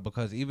the world,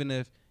 because even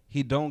if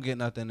he don't get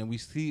nothing and we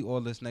see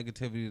all this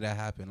negativity that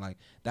happened, like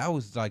that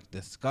was like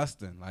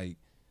disgusting. Like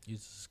he's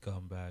a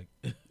scumbag.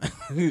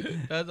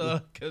 That's all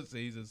I can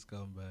say. He's a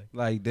scumbag.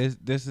 Like this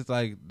is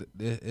like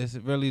it's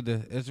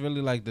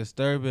really like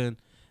disturbing.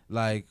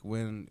 Like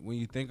when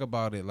you think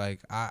about it, like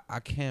I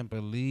can't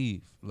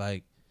believe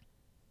like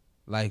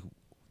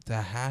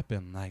that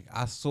happened. Like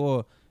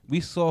we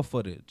saw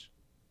footage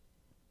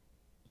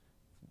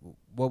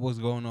what was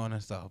going on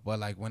and stuff, but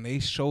like when they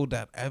showed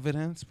that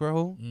evidence,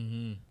 bro,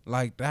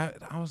 like that,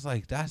 I was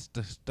like, that's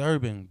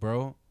disturbing,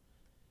 bro.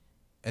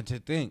 And to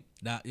think,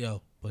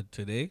 but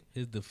today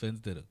his defense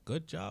did a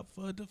good job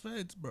for a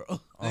defense, bro.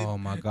 Oh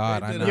my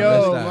God, I know.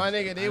 Yo, my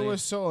nigga, they were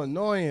so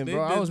annoying,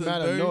 bro. I was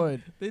mad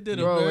annoyed. They did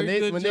bro, a very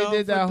good when job they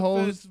did that for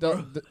whole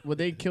defense, when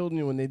they killed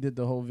me when they did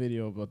the whole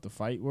video about the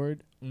fight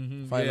word,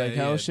 fight Yeah, like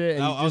hell yeah. shit,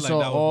 and I you was just like, saw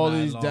that was all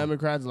mad these long.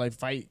 Democrats like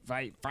fight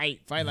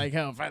like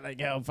hell, fight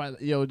like hell,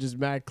 yo, just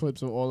mad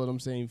clips of all of them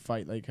saying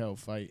fight like hell,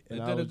 fight. They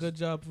And did I a good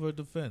job for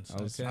defense.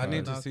 I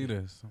need to see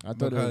this. I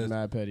thought it was because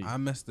mad petty. I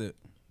missed it.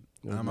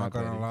 It was I'm mad not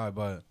gonna petty. lie,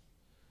 but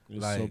It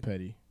was so like-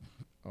 petty.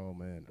 Oh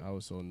man, I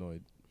was so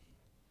annoyed.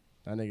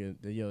 That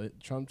nigga,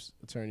 Trump's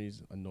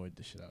attorneys annoyed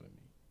the shit out of me.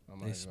 I'm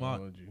They not even smart.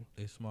 gonna hold you.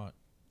 They smart.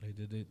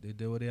 They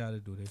did what they had to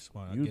do. They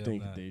smart. I You give them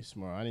think that. they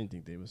smart? I didn't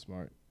think they were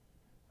smart.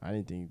 I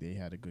didn't think they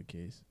had a good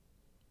case.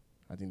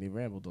 I think they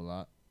rambled a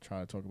lot,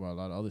 tried to talk about a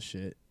lot of other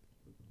shit,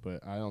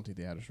 but I don't think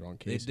they had a strong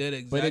They case. did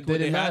But exactly it what they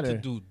didn't had to matter.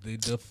 do. They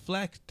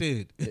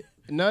deflected.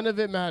 None of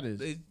it matters.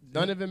 They-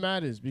 None of it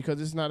matters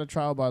because it's not a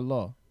trial by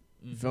law.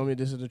 You Mhm. feel me?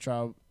 This is a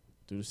trial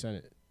through the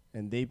Senate,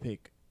 and they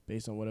pick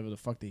based on whatever the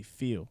fuck they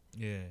feel.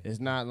 Yeah. It's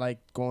not like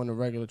going to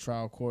regular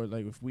trial court.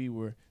 Like if we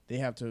were, they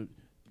have to,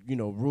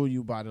 rule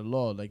you by the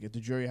law. Like if the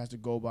jury has to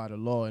go by the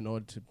law in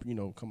order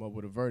to, come up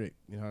with a verdict.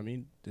 You know what I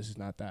mean? This is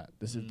not that.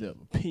 This is the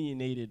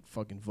opinionated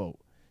fucking vote.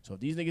 So if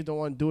these niggas don't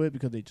want to do it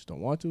because they just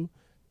don't want to,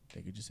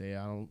 they could just say,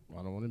 I don't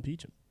want to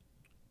impeach him.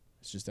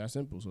 It's just that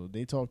simple. So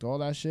they talked all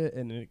that shit,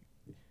 and it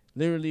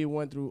literally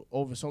went through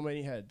over so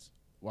many heads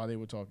while they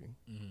were talking.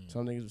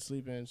 Some niggas were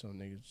sleeping. Some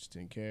niggas just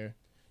didn't care.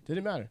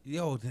 Didn't matter.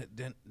 yo,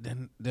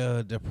 then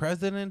the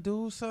president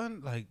dude,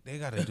 son, like they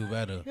gotta do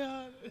better.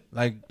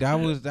 Like that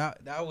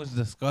was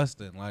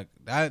disgusting. Like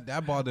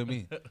that bothered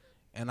me.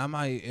 And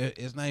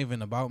it's not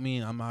even about me.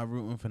 I'm not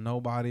rooting for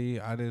nobody.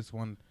 I just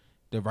want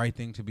the right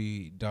thing to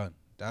be done.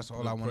 That's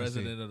all I want to see.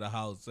 President of the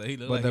House. He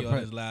looked But like he on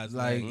his last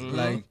like legs.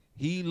 like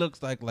he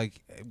looks like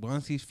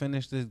once he's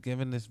finished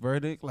giving this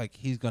verdict, like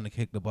he's gonna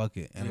kick the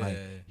bucket and like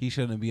Yeah. he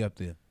shouldn't be up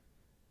there.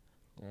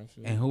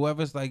 And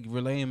whoever's like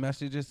relaying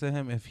messages to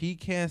him, if he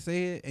can't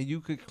say it and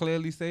you could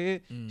clearly say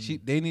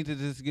it, they need to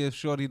just give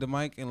Shorty the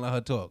mic and let her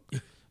talk,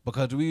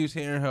 because we was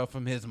hearing her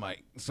from his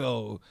mic.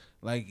 So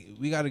like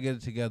we got to get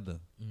it together.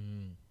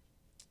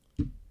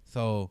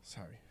 So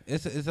Sorry.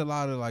 it's a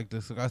lot of like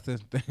disgusting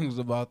things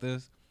about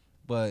this,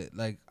 but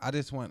like I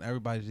just want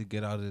everybody to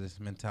get out of this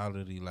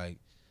mentality like,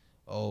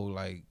 oh,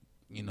 like,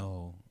 you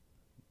know,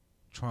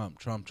 Trump,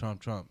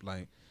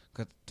 like,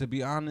 cause to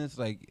be honest,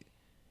 like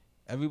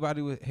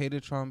everybody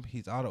hated Trump.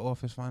 He's out of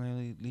office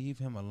finally. Leave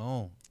him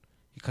alone,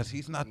 because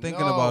he's not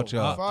thinking about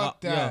y'all.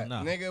 Fuck that,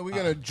 nah. nigga. We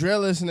gonna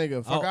drill this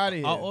nigga. Fuck out of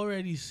here. I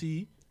already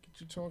see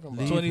What you talking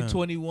Leave about? him.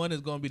 2021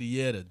 is gonna be the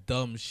year of the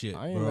dumb shit,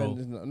 I ain't bro. letting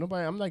this,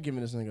 nobody. I'm not giving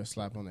this nigga a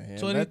slap on the hand.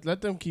 20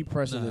 let them keep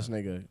pressing Nah. this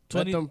nigga.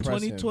 20, Let them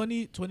press him.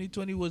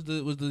 2020 was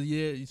the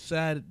year. It's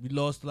sad. We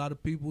lost a lot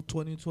of people.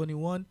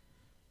 2021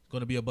 it's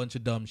gonna be a bunch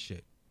of dumb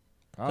shit.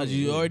 Cause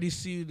you Probably. already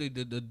see the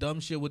dumb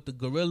shit with the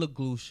Gorilla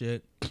Glue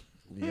shit.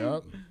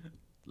 Yup.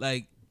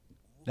 Like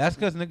That's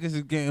because niggas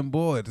is getting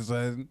bored.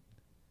 Son.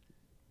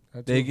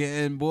 That They too.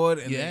 getting bored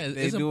and yeah,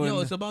 they it's doing.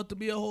 it's about to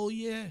be a whole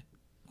year.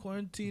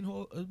 Quarantine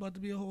it's about to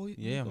be a whole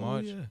yeah, whole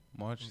March year.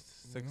 March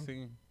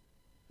 16.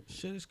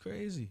 Shit is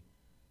crazy.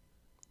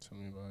 Tell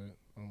me about it.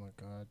 Oh my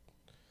god.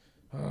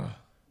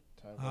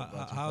 Time goes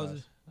by too How's fast.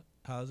 it?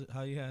 How's it?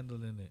 How you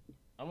handling it?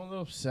 I'm a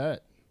little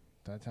upset.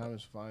 That time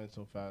is flying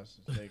so fast.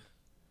 It's like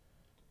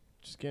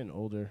just getting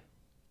older.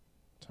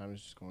 Time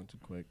is just going too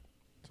quick.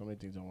 So many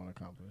things I want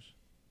to accomplish.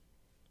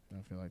 And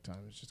I feel like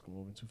time is just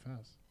moving too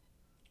fast.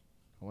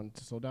 I want it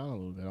to slow down a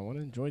little bit. I want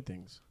to enjoy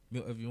things.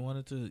 If you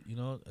wanted to,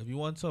 if you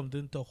want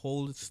something to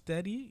hold it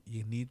steady,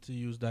 you need to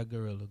use that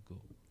Gorilla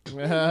Glue.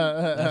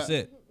 That's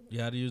it. You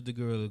got to use the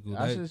Gorilla Glue.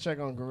 I That- should check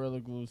on Gorilla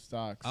Glue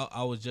stocks.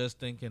 I was just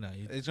thinking that.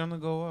 It's gonna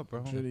go up,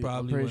 bro. I'm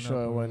probably pretty went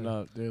sure up it went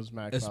already. up. There's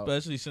max out.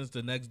 Especially since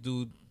the next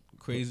dude,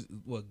 crazy,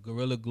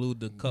 Gorilla glued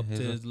the cup to His-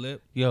 his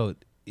lip. Yo,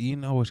 you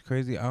know what's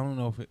crazy? I don't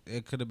know if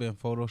it could have been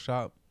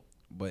Photoshop,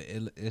 but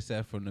it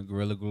said from the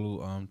Gorilla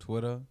Glue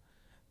Twitter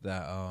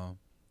that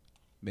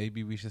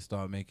maybe we should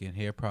start making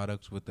hair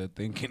products with the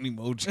thinking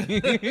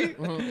emoji.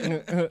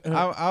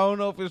 I don't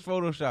know if it's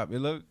Photoshop.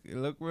 It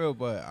look real,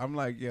 but I'm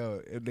like,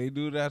 yo, if they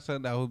do that,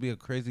 son, that would be a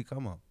crazy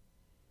come up,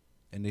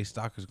 and their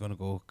stock is gonna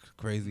go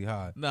crazy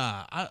high.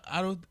 Nah,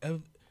 I don't.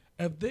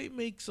 If they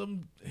make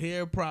some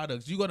hair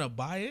products, you gonna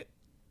buy it?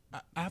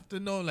 I have to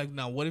know. Like,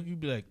 now, what if you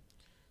be like,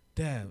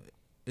 damn,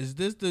 is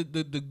this the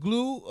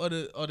glue or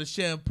the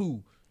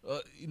shampoo?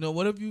 You know,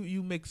 what if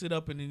you mix it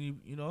up and then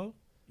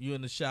you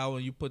in the shower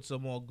and you put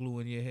some more glue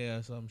in your hair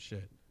or some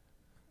shit?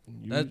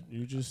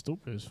 You just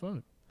stupid as fuck.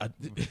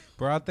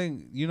 Bro, I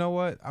think, you know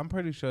what? I'm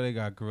pretty sure they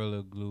got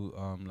Gorilla Glue,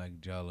 like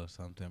gel or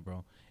something,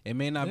 bro. It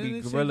may not be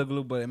Gorilla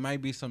Glue, but it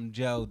might be some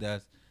gel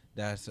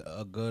that's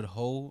a good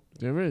hold.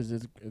 There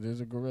is. There's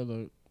a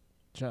Gorilla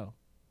gel.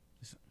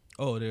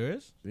 Oh, there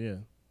is? Yeah.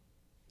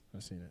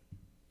 I've seen it.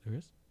 There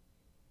is?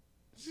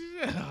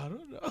 Yeah, I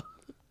don't know.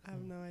 I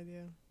have no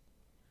idea.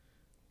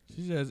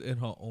 She's just in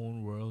her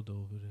own world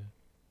over there.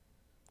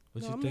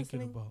 What No, you I'm thinking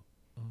listening. about?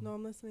 No,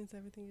 I'm listening to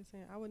everything you're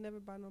saying. I would never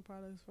buy no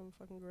products from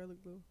fucking Gorilla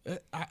Glue.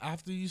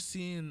 After you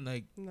seeing,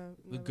 like, No.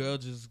 the never. girl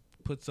just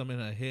put some in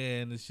her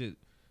hair and the shit.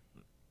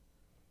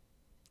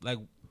 Like,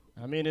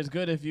 I mean, it's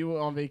good if you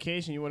on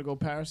vacation, you want to go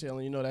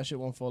parasailing, you know that shit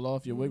won't fall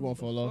off, your wig won't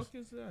fall what off. the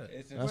fuck is that?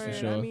 That's for Word,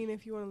 sure. I mean,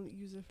 if you want to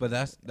use it. But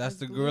as that's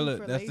the glue Gorilla,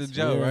 for that's the lace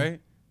gel, Yeah.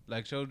 right?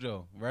 Like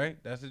Shoujo, right?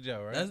 That's the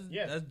gel, right? That's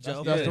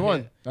gel. That's for the hair.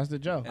 one. That's the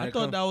gel. And I it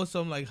thought come- that was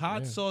some like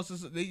hot Yeah.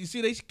 sauces. You see,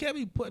 they can't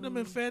be putting them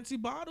in fancy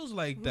bottles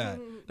like that.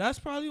 That's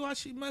probably why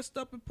she messed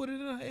up and put it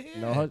in her hair.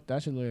 No,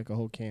 that should look like a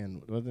whole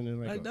can. Wasn't it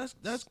like like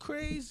that's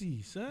crazy,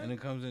 and son.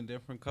 it comes in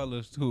different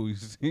colors too, you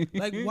see?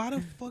 Like, why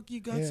the fuck you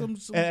got Yeah. some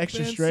Extra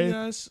fancy strength.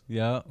 ass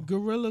Yeah.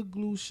 Gorilla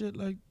Glue shit?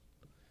 Like,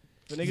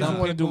 the niggas Some who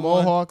want to do people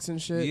want- mohawks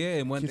and shit? Yeah,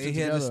 and when keeps they it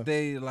here to together.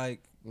 stay,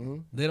 like, Mm-hmm.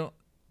 they don't.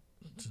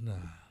 Nah,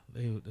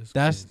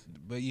 that's,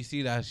 but you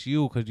see, that's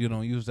you because you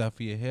don't use that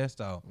for your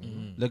hairstyle.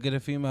 Mm. Look at the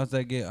females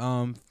that get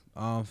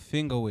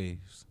finger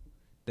waves.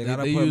 They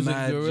gotta they put using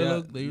mad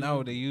Gorilla- gel. they No,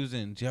 using- they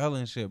using gel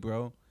and shit,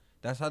 bro.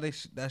 That's how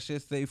that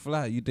shit stay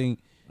flat. You think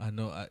I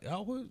know.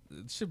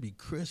 It should be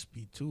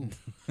crispy too.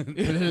 This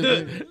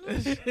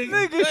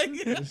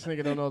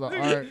nigga don't know the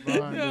art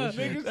behind this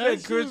shit. niggas That said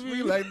shit crispy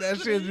be- like that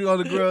shit be on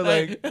the grill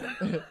like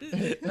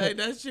like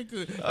that shit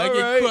could like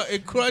Alright.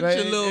 it crunch Like,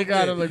 a little it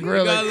got bit. on the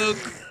grill It got like-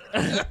 a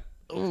little.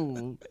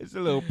 Ooh. it's a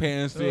little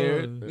pan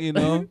seared, you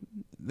know.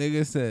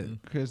 Nigga said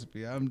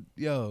crispy.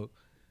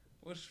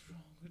 What's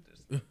wrong with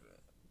this?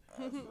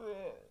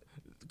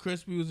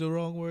 Crispy was the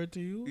wrong word to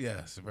you.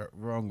 Yes,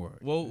 wrong word.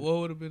 What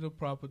would have been the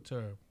proper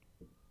term?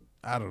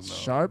 I don't know.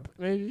 Sharp,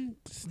 maybe?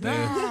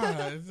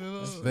 Nah, it's a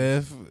little-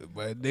 Stiff,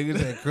 but niggas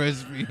said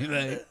crispy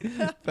like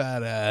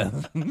fat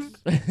ass. We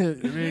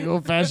ain't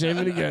gonna fat shame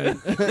it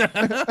again.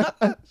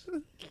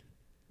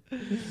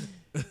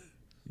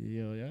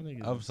 Yo, y'all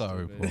niggas. I'm are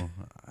sorry, stupid. Paul.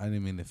 I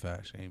didn't mean to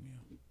fat shame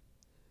you.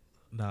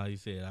 Nah, you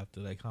said after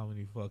like how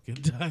many fucking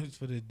times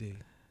for the day?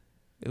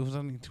 It was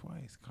only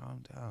twice.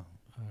 Calm down.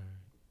 All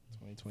right.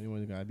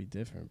 2021 gotta be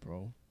different,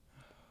 bro.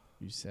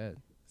 You said.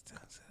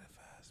 Sensitive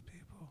ass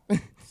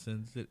people.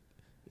 Sensitive.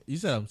 You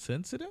said I'm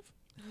sensitive?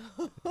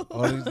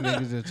 All these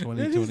niggas in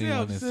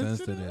 2021 is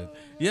sensitive.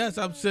 Yes,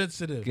 I'm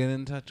sensitive. Get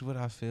in touch with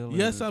our feelings.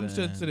 Yes, I'm and-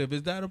 sensitive.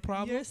 Is that a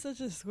problem? You're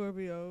such a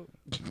Scorpio.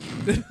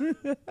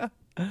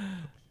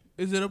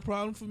 Is it a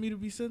problem for me to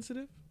be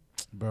sensitive?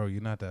 Bro,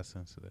 you're not that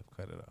sensitive.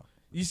 Cut it out.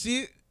 You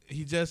see,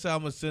 he just said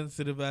I'm a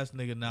sensitive ass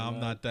nigga. Now I'm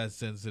not that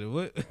sensitive.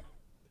 What?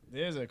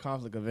 There's a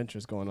conflict of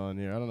interest going on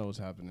here. I don't know what's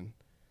happening.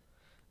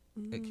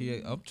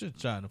 I'm just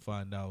trying to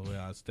find out where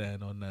I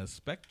stand on that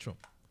spectrum.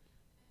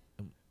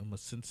 Am I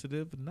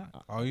sensitive or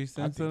not? Are you I think he's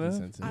sensitive? I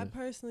sensitive.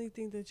 personally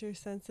think that you're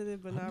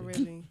sensitive, but not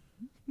really.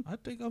 I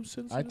think I'm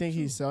sensitive. I think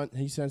too.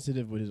 he's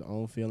sensitive with his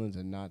own feelings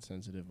and not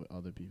sensitive with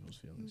other people's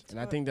feelings. And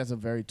I Tor- think that's a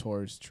very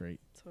Taurus trait.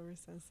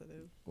 Taurus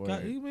sensitive.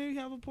 Where You may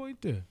have a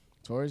point there.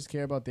 Taurus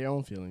care about their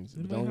own feelings.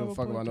 You But might don't give have a a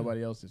fuck point about there.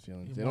 nobody else's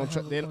feelings. You They might don't.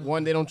 have a They, point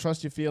one, they don't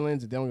trust your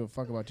feelings, and they don't give a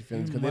fuck about your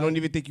feelings because they don't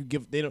even think you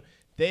give.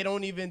 They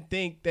don't even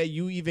think that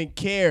you even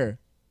care.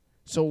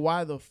 So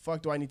why the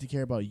fuck do I need to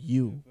care about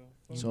you?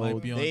 You So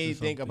might be onto they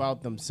think something.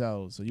 about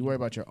themselves. So you worry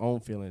about your own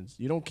feelings.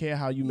 You don't care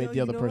how you make Yo, the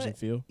you other know person what?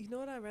 feel. You know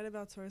what I read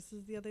about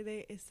Tauruses the other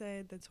day? It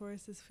said that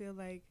Tauruses feel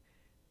like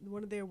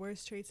one of their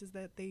worst traits is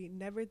that they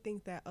never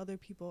think that other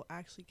people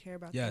actually care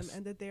about Yes. them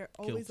and that they're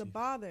always a Guilty.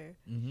 bother.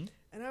 Mm-hmm.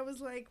 And I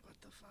was like, what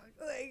the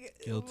fuck? Like,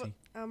 Guilty.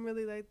 I'm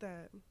really like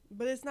that.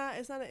 But it's not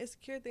an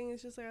insecure thing.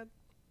 It's just like I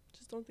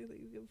just don't think that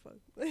you give a fuck.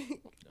 Like,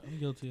 I'm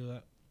guilty of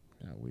that.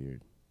 Yeah,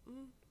 weird. I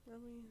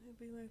mean, it'd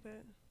be like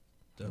that.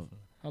 Definitely.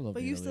 I love But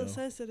being you a still Leo.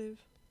 sensitive.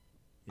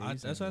 Yeah, you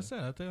That's what I sensitive. said.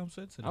 I think I'm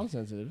sensitive. I'm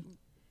sensitive.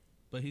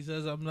 But he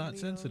says I'm not Leo.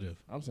 sensitive.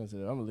 I'm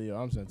sensitive. I'm a Leo.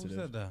 I'm Who sensitive.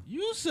 said that?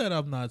 You said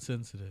I'm not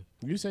sensitive.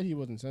 You said he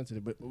wasn't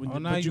sensitive, but, Oh,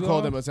 now but you you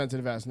called are? him a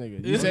sensitive ass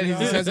nigga. You Yeah. said he's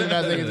a sensitive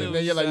ass nigga, and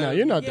then you're like, no,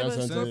 you're not Yeah, that but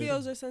sensitive.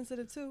 Scorpios are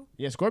sensitive too.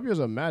 Yeah, Scorpios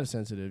are mad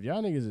sensitive.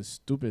 Y'all niggas is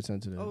stupid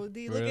sensitive.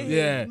 OD, look at Really? him.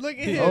 Yeah. Look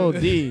at him.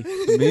 OD.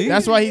 Me?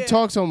 That's why he Yeah.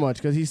 talks so much,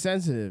 because he's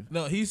sensitive.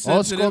 No, he's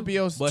All sensitive.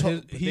 Scorpios but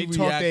talk, he they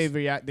talk, they reacts-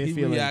 react their he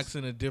feelings. reacts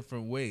in a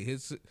different way.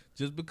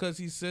 Just because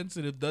he's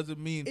sensitive doesn't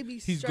mean It be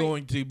he's straight.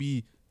 going to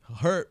be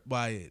hurt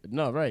by it.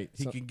 No, right.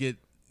 He So can get,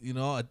 he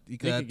can he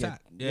could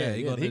attack.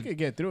 get, he could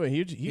get through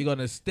it. he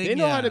gonna sting. They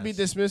know your how to be ass.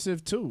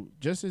 dismissive too,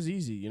 just as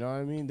easy. You know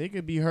what I mean? They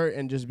could be hurt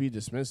and just be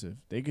dismissive.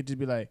 They could just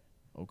be like,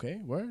 "Okay,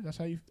 word. That's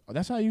how you.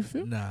 That's how you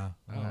feel." Nah,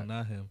 no, Alright.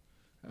 not him.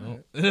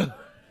 Alright.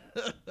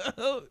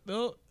 No,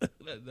 no.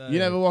 You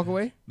never walk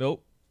away.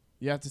 Nope.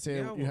 You have to say.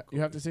 Yeah, I you, walk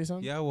you have to say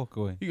something. Yeah, I walk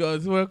away. You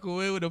gotta work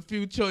away with a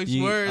few choice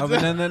words.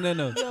 I mean,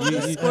 no. Yo, You-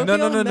 the you- Scorpio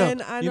no.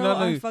 men I You know know,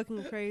 are like,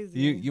 fucking crazy.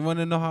 You want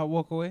to know how I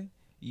walk away?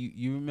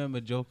 You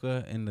remember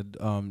Joker in the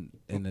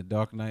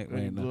Dark Knight When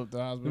you right blew now? up the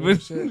hospital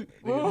and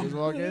shit. Nigga just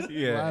walk in.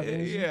 Yeah, laughing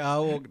and shit. yeah. I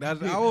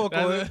walk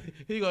away.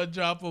 He gonna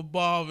drop a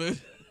bomb. And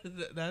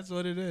that's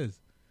what it is.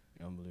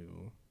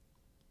 Unbelievable.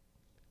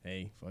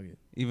 Hey, fuck it.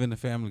 Even the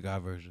Family Guy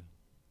version.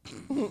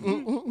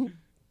 Oh,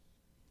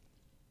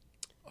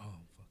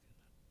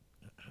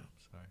 fucking. I'm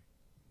sorry.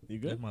 You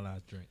That's good? my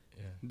last drink.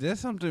 Yeah. There's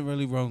something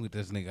really wrong with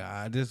this nigga.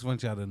 I just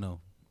want y'all to know.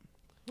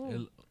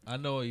 I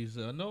know what you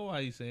said. I know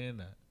why he's saying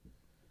that.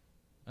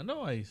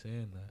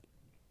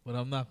 But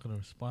I'm not gonna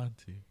respond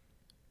to you.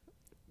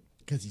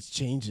 Because he's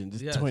changing.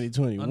 This Yes.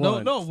 2021.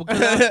 No,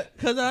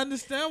 because I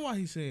understand why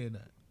he's saying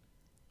that.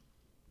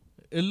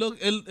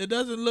 It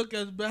doesn't look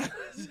as bad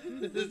as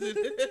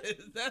it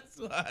is. That's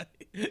why.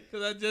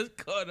 Because I just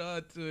caught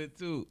on to it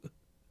too.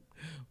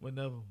 But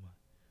never mind.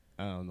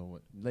 I don't know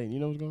what. Lane, you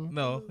know what's going on?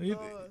 No, Oh, he,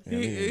 Lord. I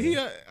It's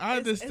a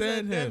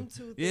understand him. them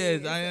two thing. Yes,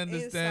 It's I the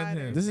understand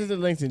insider. him. This is the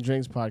Links and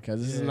Drinks podcast.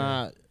 This is Yeah.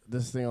 not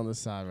this thing on the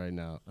side right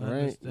now. I All right?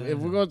 understand If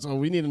we're him. going to,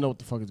 we need to know what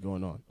the fuck is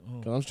going on. Oh.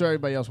 Because I'm sure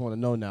everybody else want to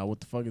know now what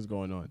the fuck is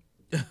going on.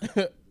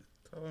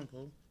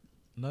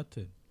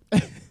 Nothing.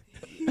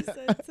 He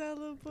said, tell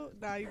him.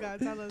 Nah, you gotta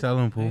tell us. Tell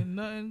him, Pooh. Ain't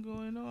nothing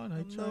going on.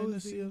 I'm trying to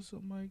nosy. see if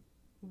something.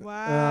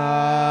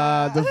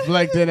 Wow.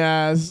 Deflecting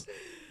ass.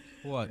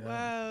 What?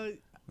 Wow.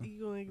 You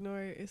gonna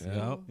ignore it. It's Yep.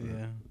 cool.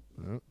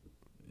 Yeah.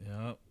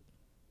 Yeah.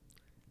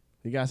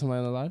 You got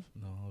somebody alive?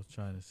 No, I was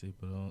trying to see,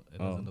 but it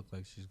Oh. doesn't look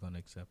like she's gonna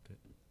accept it.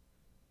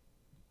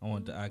 I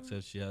want to ask her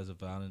if she has a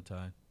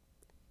Valentine.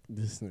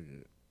 This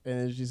nigga.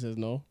 And if she says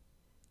no,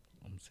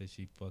 I'm gonna say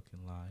she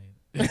fucking lying.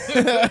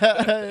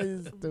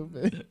 He's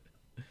stupid.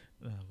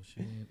 Nah, but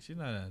she's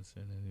not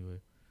answering anyway.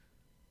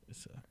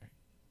 It's alright.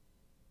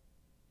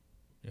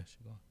 Yeah, she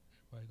gone.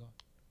 Everybody gone.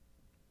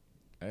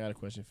 I got a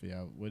question for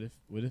y'all. What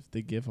if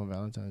the gift on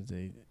Valentine's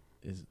Day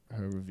is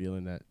her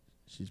revealing that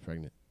she's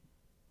pregnant?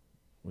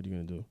 What are you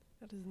gonna do?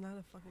 That is not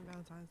a fucking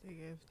Valentine's Day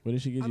gift. What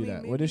if she gives I you mean,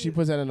 that? What if she maybe-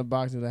 puts that in a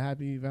box and like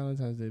Happy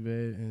Valentine's Day,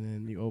 babe, and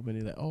then you open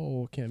it like,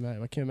 oh, I can't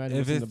imagine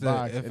what's in the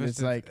box, and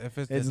it's like if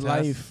it's it's the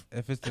life. Test,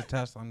 if it's the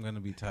test, I'm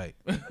gonna be tight.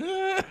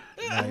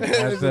 Like,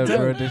 that's the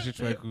very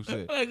disrespectful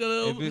shit. Like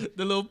If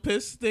the little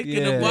piss stick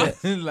in the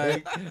box.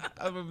 like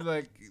I would be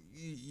like,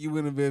 you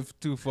wouldn't have been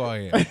too far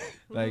here.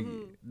 Like,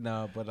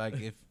 no, but like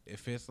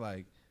if it's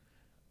like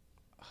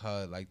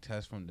her like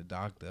test from the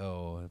doctor,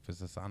 or if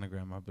it's a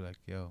sonogram, I'd be like,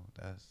 yo,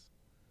 that's.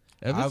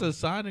 If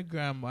it's a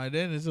sonogram, by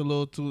then it's a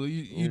little too.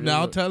 You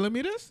now Yeah. telling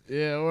me this?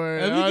 Yeah, or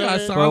If you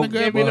got Bro, sonogram,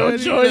 gave me no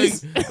already,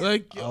 choice.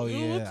 Like Oh yo,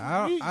 yeah, what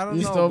I don't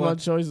you know. stole my but,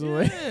 choice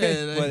away.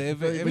 Yeah, but if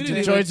we it, But didn't your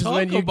even choice is talk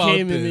when you about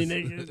came this. to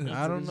me, nigga.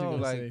 I don't That's what know, you gonna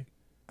like say.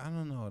 I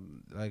don't know,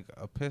 like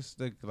a piss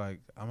stick, like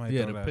I might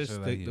Yeah, throw the that piss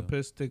shit stick. at The you.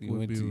 piss stick You would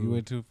went be. too, you rude.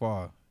 went too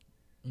far.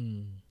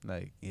 Mm.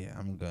 Like, yeah,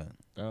 I'm good.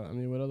 I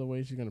mean, what other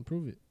ways you gonna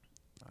prove it?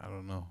 I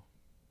don't know.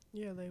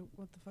 Yeah, like,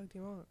 what the fuck do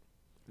you want?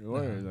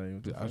 Word, like,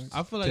 what the I- fuck?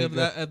 I feel like Take if a-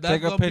 that's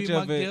take a gonna be picture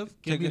my of it.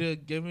 gift,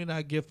 give me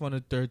that gift on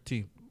the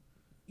 13th.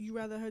 You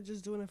rather her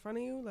just do it in front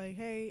of you? Like,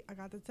 hey, I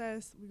got the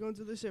test. We're gonna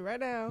do this shit right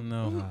now.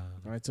 No.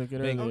 I took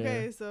it Make- earlier.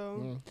 Okay, so.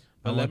 Mm.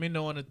 But I let want- me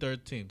know on the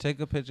 13th. Take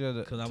a picture of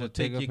the. Because I'm to going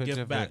to take a your picture gift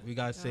of back. it. We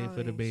got to save Oh,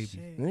 for the ain't baby.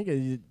 shit.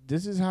 Nigga,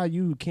 this is how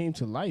you came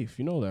to life.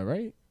 You know that,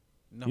 right?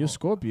 No, You're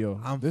Scorpio.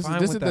 I'm this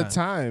fine is with the that.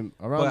 time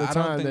around But the I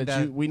don't time think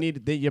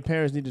that, that- your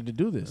parents needed to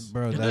do this.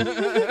 bro.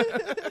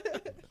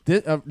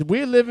 That,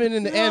 We're living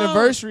in the No.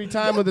 anniversary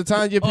time of the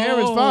time your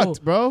parents Oh.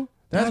 fucked, bro.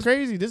 That's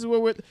crazy. This is where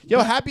we're. Yo,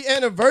 happy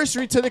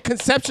anniversary to the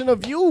conception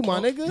of you, my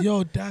nigga.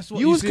 Yo, that's what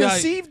you was see how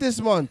conceived this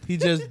month. He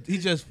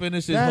just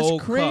finished his That's whole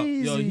cup. Yo,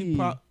 crazy.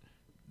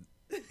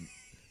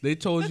 they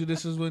told you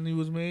this is when he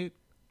was made?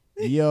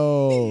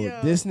 Yo,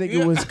 Yo. this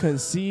nigga was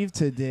conceived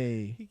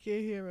today. He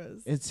can't hear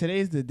us. It's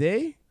today's the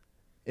day.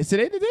 Is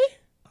today the day?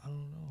 I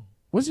don't know.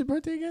 What's your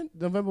birthday again?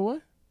 November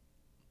what?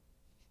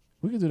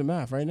 We can do the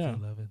math right now.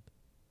 11th.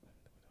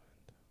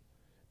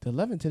 The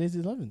 11th. Today's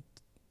the 11th.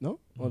 No?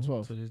 Or No,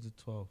 12th. Today's the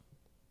 12th.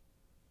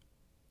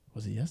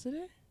 Was it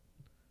yesterday?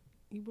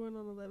 You born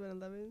on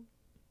 11/11?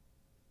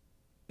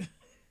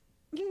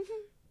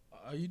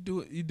 Are you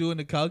doing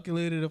the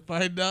calculator to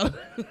find out?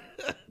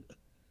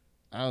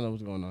 I don't know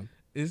what's going on.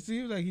 It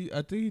seems like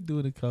I think he's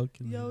doing the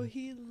calculator. Yo,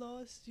 he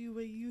lost you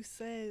when you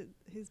said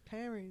his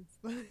parents.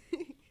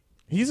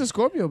 He's a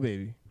Scorpio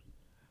baby.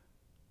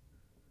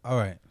 All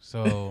right,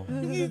 so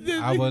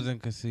I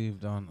wasn't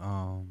conceived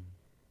on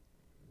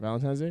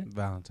Valentine's Day?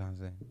 Valentine's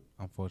Day,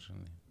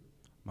 unfortunately.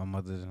 My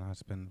mother did not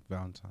spend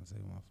Valentine's Day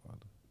with my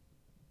father.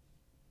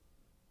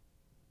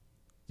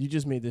 You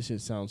just made this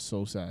shit sound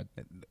so sad.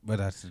 But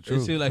that's the It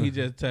truth. seems like he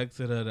just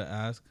texted her to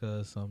ask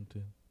her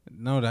something.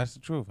 No, that's the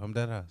truth. I'm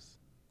dead ass.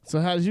 So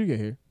how did you get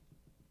here?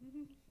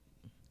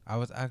 I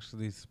was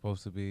actually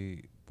supposed to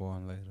be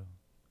born later.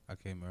 I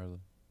came early.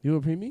 You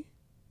were preemie?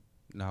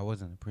 No, I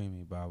wasn't a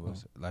preemie, but I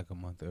was like a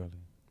month early.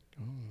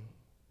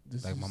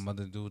 This Like is- my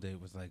mother's due date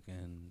was like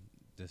in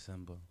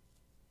December.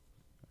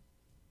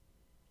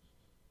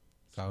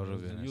 So I would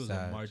have been You a was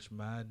Sag. a March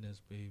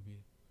Madness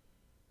baby.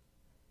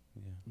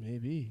 Yeah.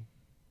 Maybe.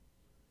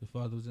 Your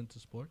father was into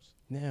sports?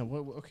 Nah,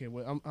 okay,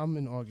 I'm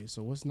in August,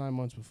 so what's 9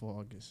 months before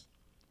August?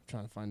 I'm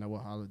trying to find out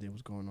what holiday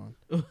was going on.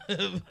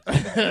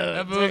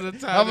 That was the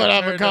time I'm gonna to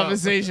have a turn up.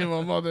 conversation with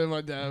my mother and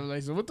my dad. I'm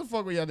like, so what the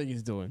fuck were y'all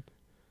niggas doing?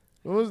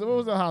 What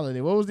was the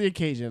holiday? What was the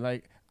occasion?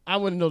 Like, I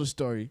want to know the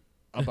story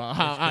about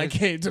how I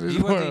came to this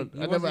You world. wasn't,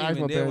 you I never wasn't asked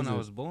even my there parents. when I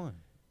this. was born.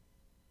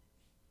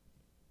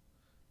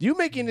 You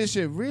making this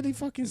shit really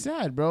fucking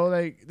sad, bro.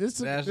 Like this.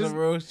 That's this the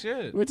real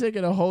shit. we're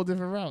taking a whole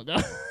different route.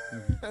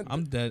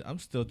 I'm dead. I'm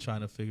still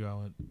trying to figure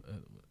out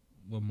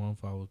what month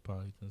I was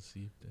probably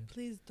conceived in.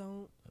 Please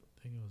don't. I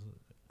think it was.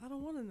 I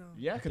don't want to know.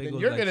 Yeah, I because think then it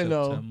was you're like gonna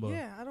know. September.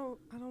 Yeah, I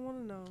don't want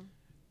to know.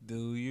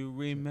 Do you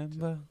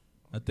remember?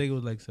 I think it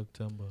was like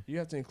September. You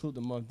have to include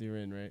the month you're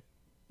in, right?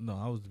 No,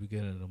 I was the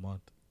beginning of the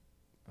month.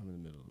 I'm in the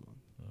middle of the month.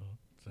 Oh,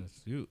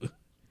 that's you.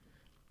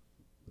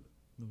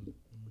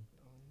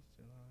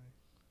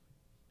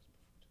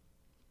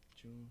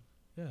 June.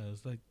 Yeah,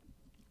 it's like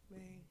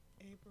May,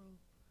 April,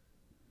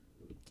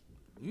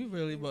 you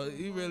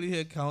really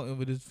here counting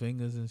with his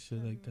fingers and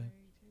shit like that.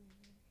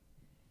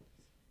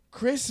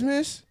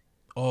 Christmas.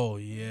 Oh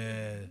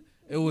yeah,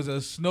 it was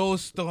a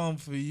snowstorm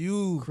for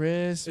you.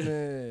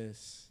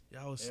 Christmas.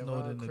 Y'all was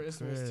snowed in the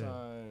Christmas crib.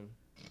 time.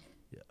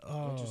 Yeah.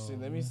 Oh,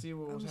 Interesting. Let me man. see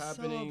what was I'm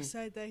happening. so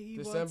upset that he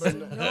December wants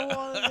to know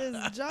all of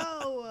this,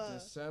 Joe.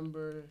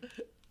 December.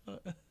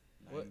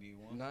 What?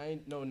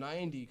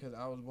 90, because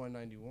I was born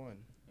 91.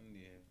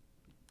 Yeah.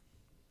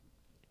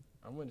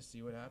 I'm going to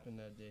see what happened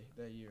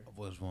that year. I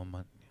was 1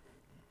 month.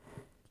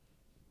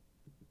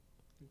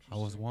 I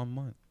was 1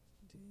 month.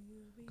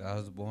 I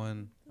was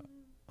born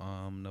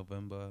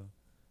November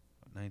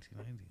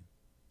 1990.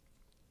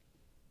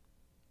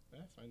 I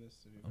find this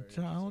to be I'm very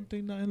trying, I don't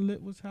think nothing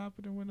lit was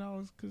happening when I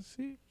was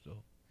conceived. So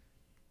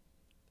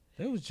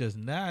it was just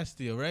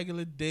nasty. A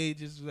regular day,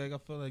 just like I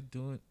felt like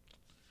doing.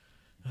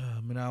 I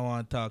mean, I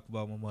want to talk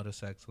about my mother's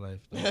sex life.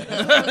 Though.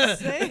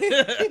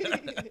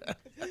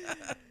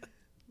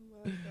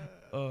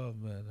 Oh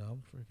man,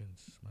 I'm freaking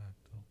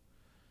smacked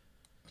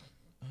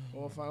though.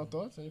 Well, final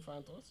thoughts? Any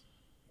final thoughts?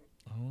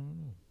 I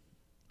don't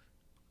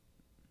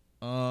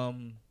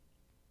know.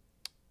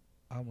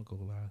 I'm gonna go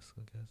last,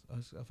 I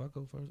guess. If I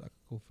go first, I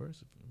could go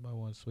first. If you might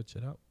want to switch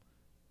it up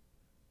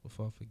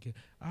before I forget.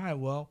 All right.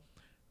 Well,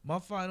 my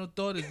final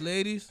thought is,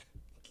 ladies.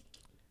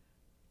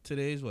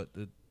 Today's what?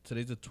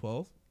 Today's the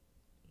 12th.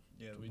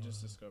 Yeah, we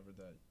just discovered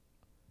that.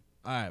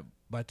 All right.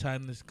 By the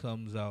time this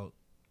comes out,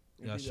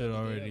 y'all It'll be should the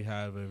other day. already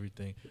have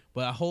everything.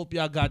 But I hope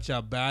y'all got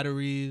y'all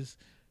batteries.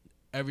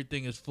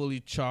 Everything is fully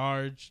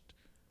charged.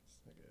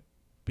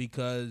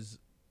 Because,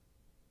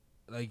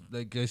 like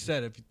I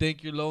said, if you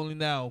think you're lonely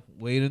now,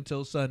 wait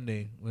until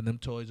Sunday when them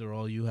toys are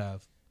all you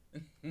have.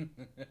 All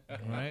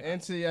right?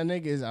 And to y'all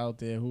niggas out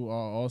there who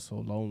are also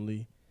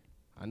lonely,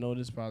 I know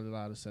there's probably a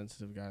lot of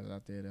sensitive guys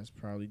out there that's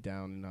probably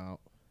down and out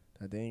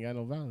that they ain't got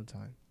no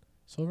Valentine.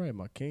 So right,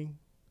 my king,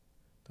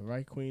 the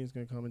right queen's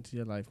gonna come into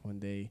your life one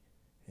day,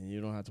 and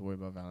you don't have to worry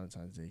about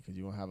Valentine's Day because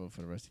you won't have it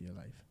for the rest of your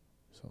life.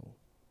 So,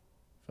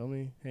 feel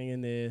me? Hang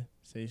in there,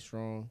 stay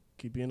strong,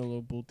 keep being a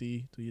little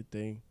booty, do your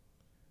thing.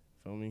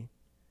 Feel me?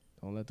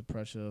 Don't let the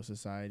pressure of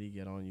society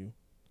get on you.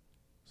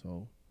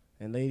 So,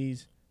 and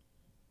ladies.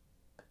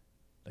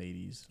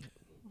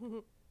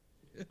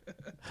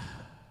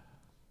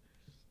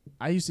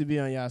 I used to be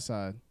on y'all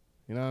side.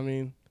 You know what I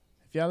mean?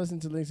 If y'all listen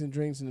to Links and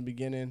Drinks in the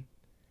beginning,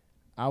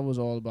 I was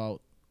all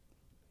about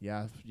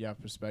y'all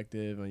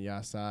perspective on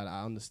y'all side.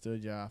 I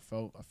understood y'all.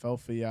 I felt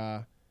for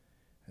y'all.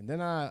 And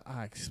then I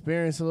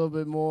experienced a little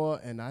bit more,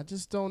 and I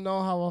just don't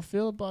know how I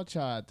feel about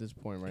y'all at this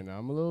point right now.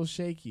 I'm a little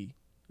shaky.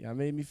 Y'all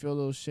made me feel a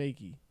little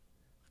shaky.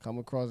 Come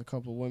across a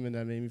couple of women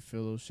that made me feel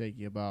a little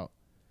shaky about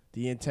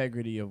the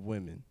integrity of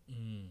women.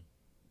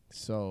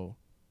 So,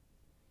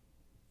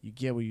 you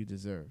get what you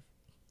deserve.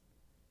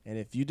 And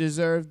if you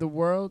deserve the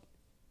world,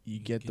 you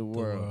get the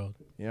world.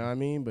 You know what I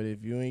mean? But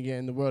if you ain't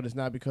getting the world, it's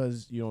not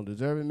because you don't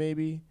deserve it,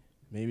 maybe.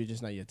 Maybe it's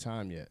just not your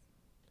time yet.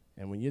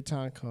 And when your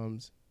time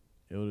comes,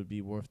 it'll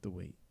be worth the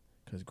wait.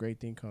 Because great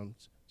thing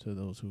comes to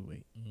those who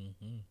wait.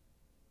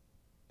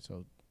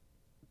 So,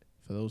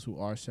 For those who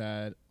are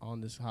sad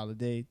on this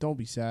holiday, don't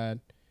be sad.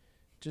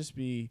 Just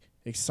be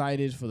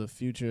excited for the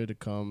future to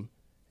come.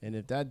 And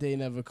if that day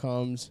never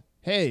comes,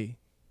 hey,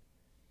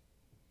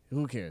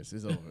 who cares?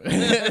 It's over. You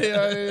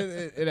know,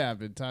 it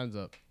happened. Time's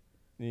up.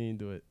 You didn't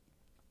do it.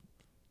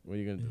 What are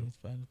you going to do? His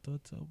final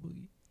thoughts on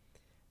Boogie.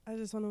 I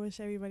just want to wish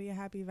everybody a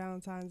happy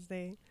Valentine's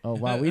Day. Oh,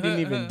 wow. We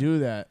didn't even do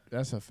that.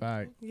 That's a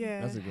fact.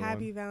 Yeah, That's a good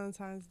happy one.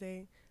 Valentine's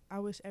Day. I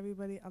wish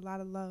everybody a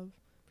lot of love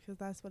because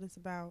that's what it's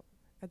about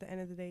at the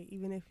end of the day.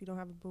 Even if you don't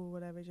have a boo or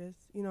whatever, just,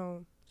 you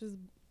know, just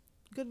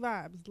good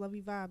vibes,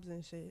 lovey vibes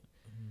and shit.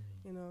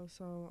 You know,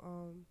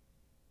 so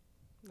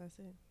that's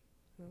it.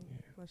 You know,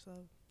 much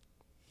love.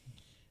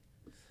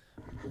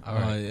 All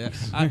right. Yeah.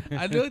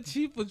 I know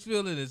Chief was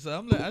feeling it,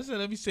 so I said,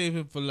 let me save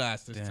him for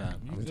last this Damn,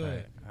 time. You I'm go tired.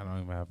 ahead. I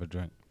don't even have a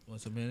drink. Want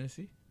some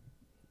Hennessy?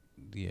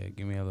 Yeah,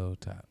 give me a little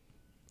tap.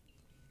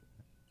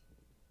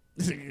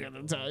 He's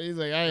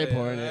like, I ain't Yeah,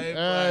 pouring I it. ain't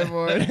I ain't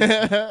pouring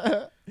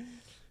it.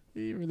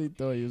 He really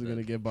thought he was going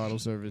to get bottle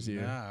service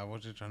here. Nah, I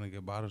wasn't trying to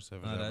get bottle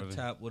service. Nah, I that really-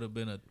 tap would have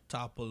been a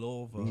topple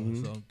over Mhm.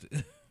 or something.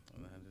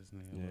 Nah, this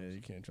nigga Yeah, was-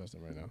 you can't trust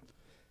him right now.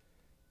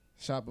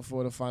 Shot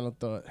before the final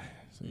thought.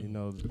 So you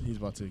know he's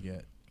about to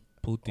get.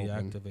 Pooty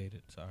Open.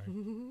 activated. Sorry.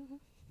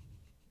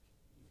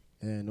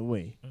 And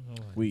away.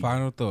 Alright. We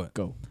Final thought.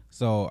 go.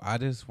 So I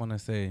just want to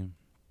say,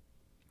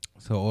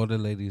 so all the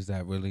ladies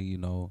that really,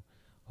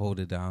 hold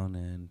it down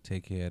and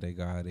take care of their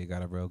guy, they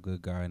got a real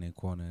good guy in their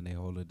corner and they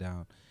hold it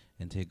down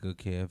and take good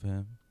care of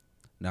him.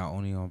 Not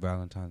only on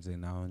Valentine's Day,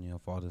 not only on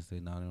Father's Day,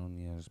 not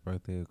only on his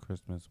birthday or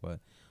Christmas, but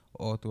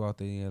all throughout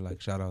the year.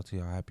 Like, shout out to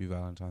y'all. Happy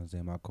Valentine's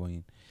Day, my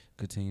queen.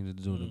 Continue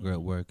to do the great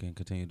work and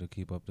continue to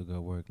keep up the good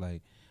work.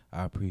 Like,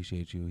 I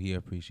appreciate you. He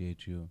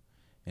appreciates you.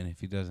 And if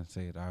he doesn't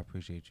say it, I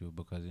appreciate you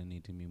because there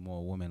need to be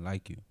more women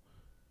like you.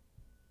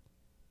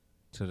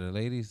 To the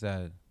ladies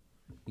that,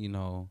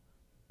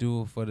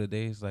 do it for the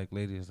days, like,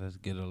 ladies, let's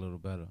get a little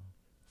better.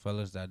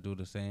 Fellas that do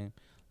the same,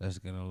 let's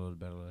get a little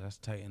better. Let's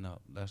tighten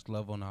up. Let's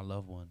love on our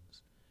loved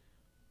ones.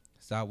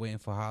 Stop waiting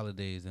for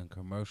holidays and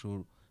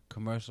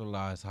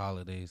commercialized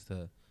holidays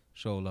to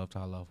show love to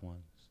our loved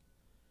ones.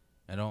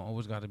 And don't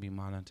always got to be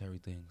monetary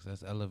things.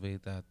 Let's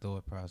elevate that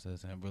thought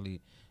process and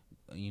really,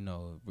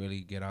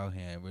 really get out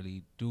here and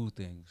really do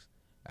things.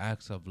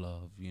 Acts of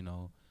love,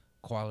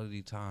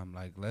 quality time.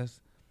 Like, let's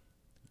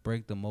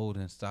break the mold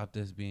and stop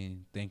this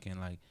thinking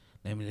like,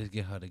 let me just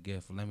get her the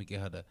gift. Or let me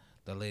get her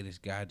the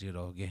latest gadget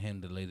or get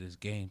him the latest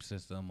game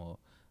system. Or,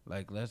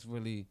 like, let's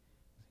really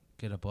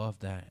get above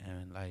that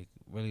and, like,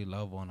 really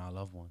love on our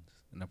loved ones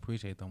and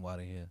appreciate them while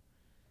they're here.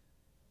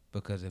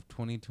 Because if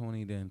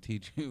 2020 didn't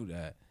teach you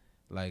that,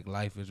 like,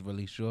 life is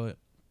really short,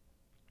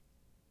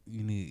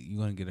 you're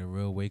going to get a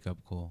real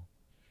wake-up call.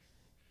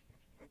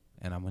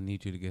 And I'm going to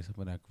need you to get some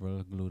of that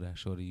Gorilla Glue that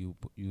Shorty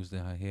used in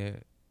her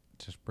hair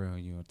to spray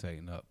on you and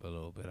tighten up a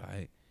little bit, all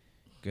right?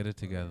 Get it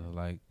together.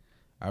 Like,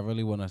 I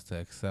really want us to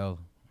excel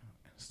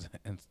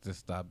and to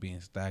stop being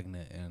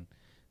stagnant and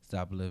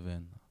stop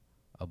living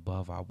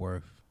above our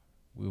worth.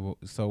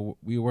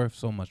 We're worth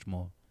so much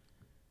more.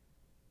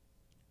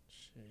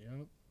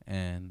 Yep.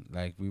 And,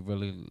 like, we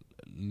really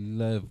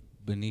live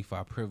beneath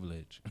our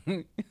privilege.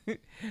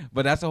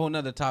 But that's a whole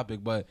nother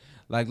topic. But,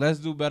 like, let's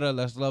do better.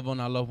 Let's love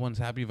on our loved ones.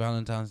 Happy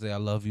Valentine's Day. I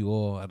love you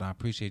all, and I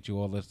appreciate you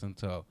all listening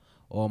to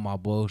all my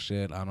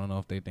bullshit. I don't know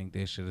if they think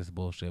this shit is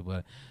bullshit,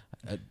 but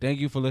thank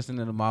you for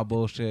listening to my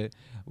bullshit.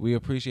 We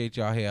appreciate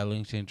y'all here at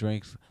Links and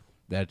Drinks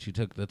that you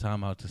took the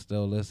time out to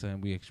still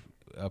listen. We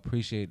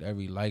appreciate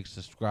every like,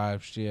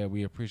 subscribe, share.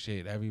 We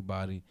appreciate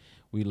everybody.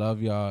 We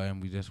love y'all, and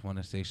we just want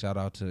to say shout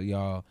out to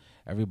y'all,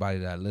 everybody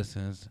that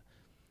listens.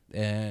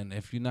 And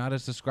if you're not a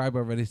subscriber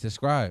already,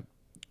 subscribe,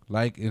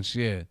 like, and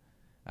share.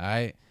 All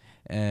right?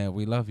 And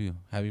we love you.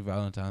 Happy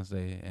Valentine's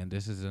Day. And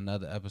this is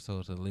another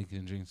episode of the Link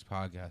and Drinks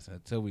podcast.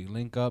 Until we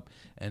link up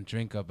and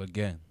drink up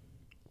again.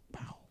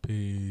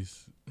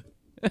 Peace.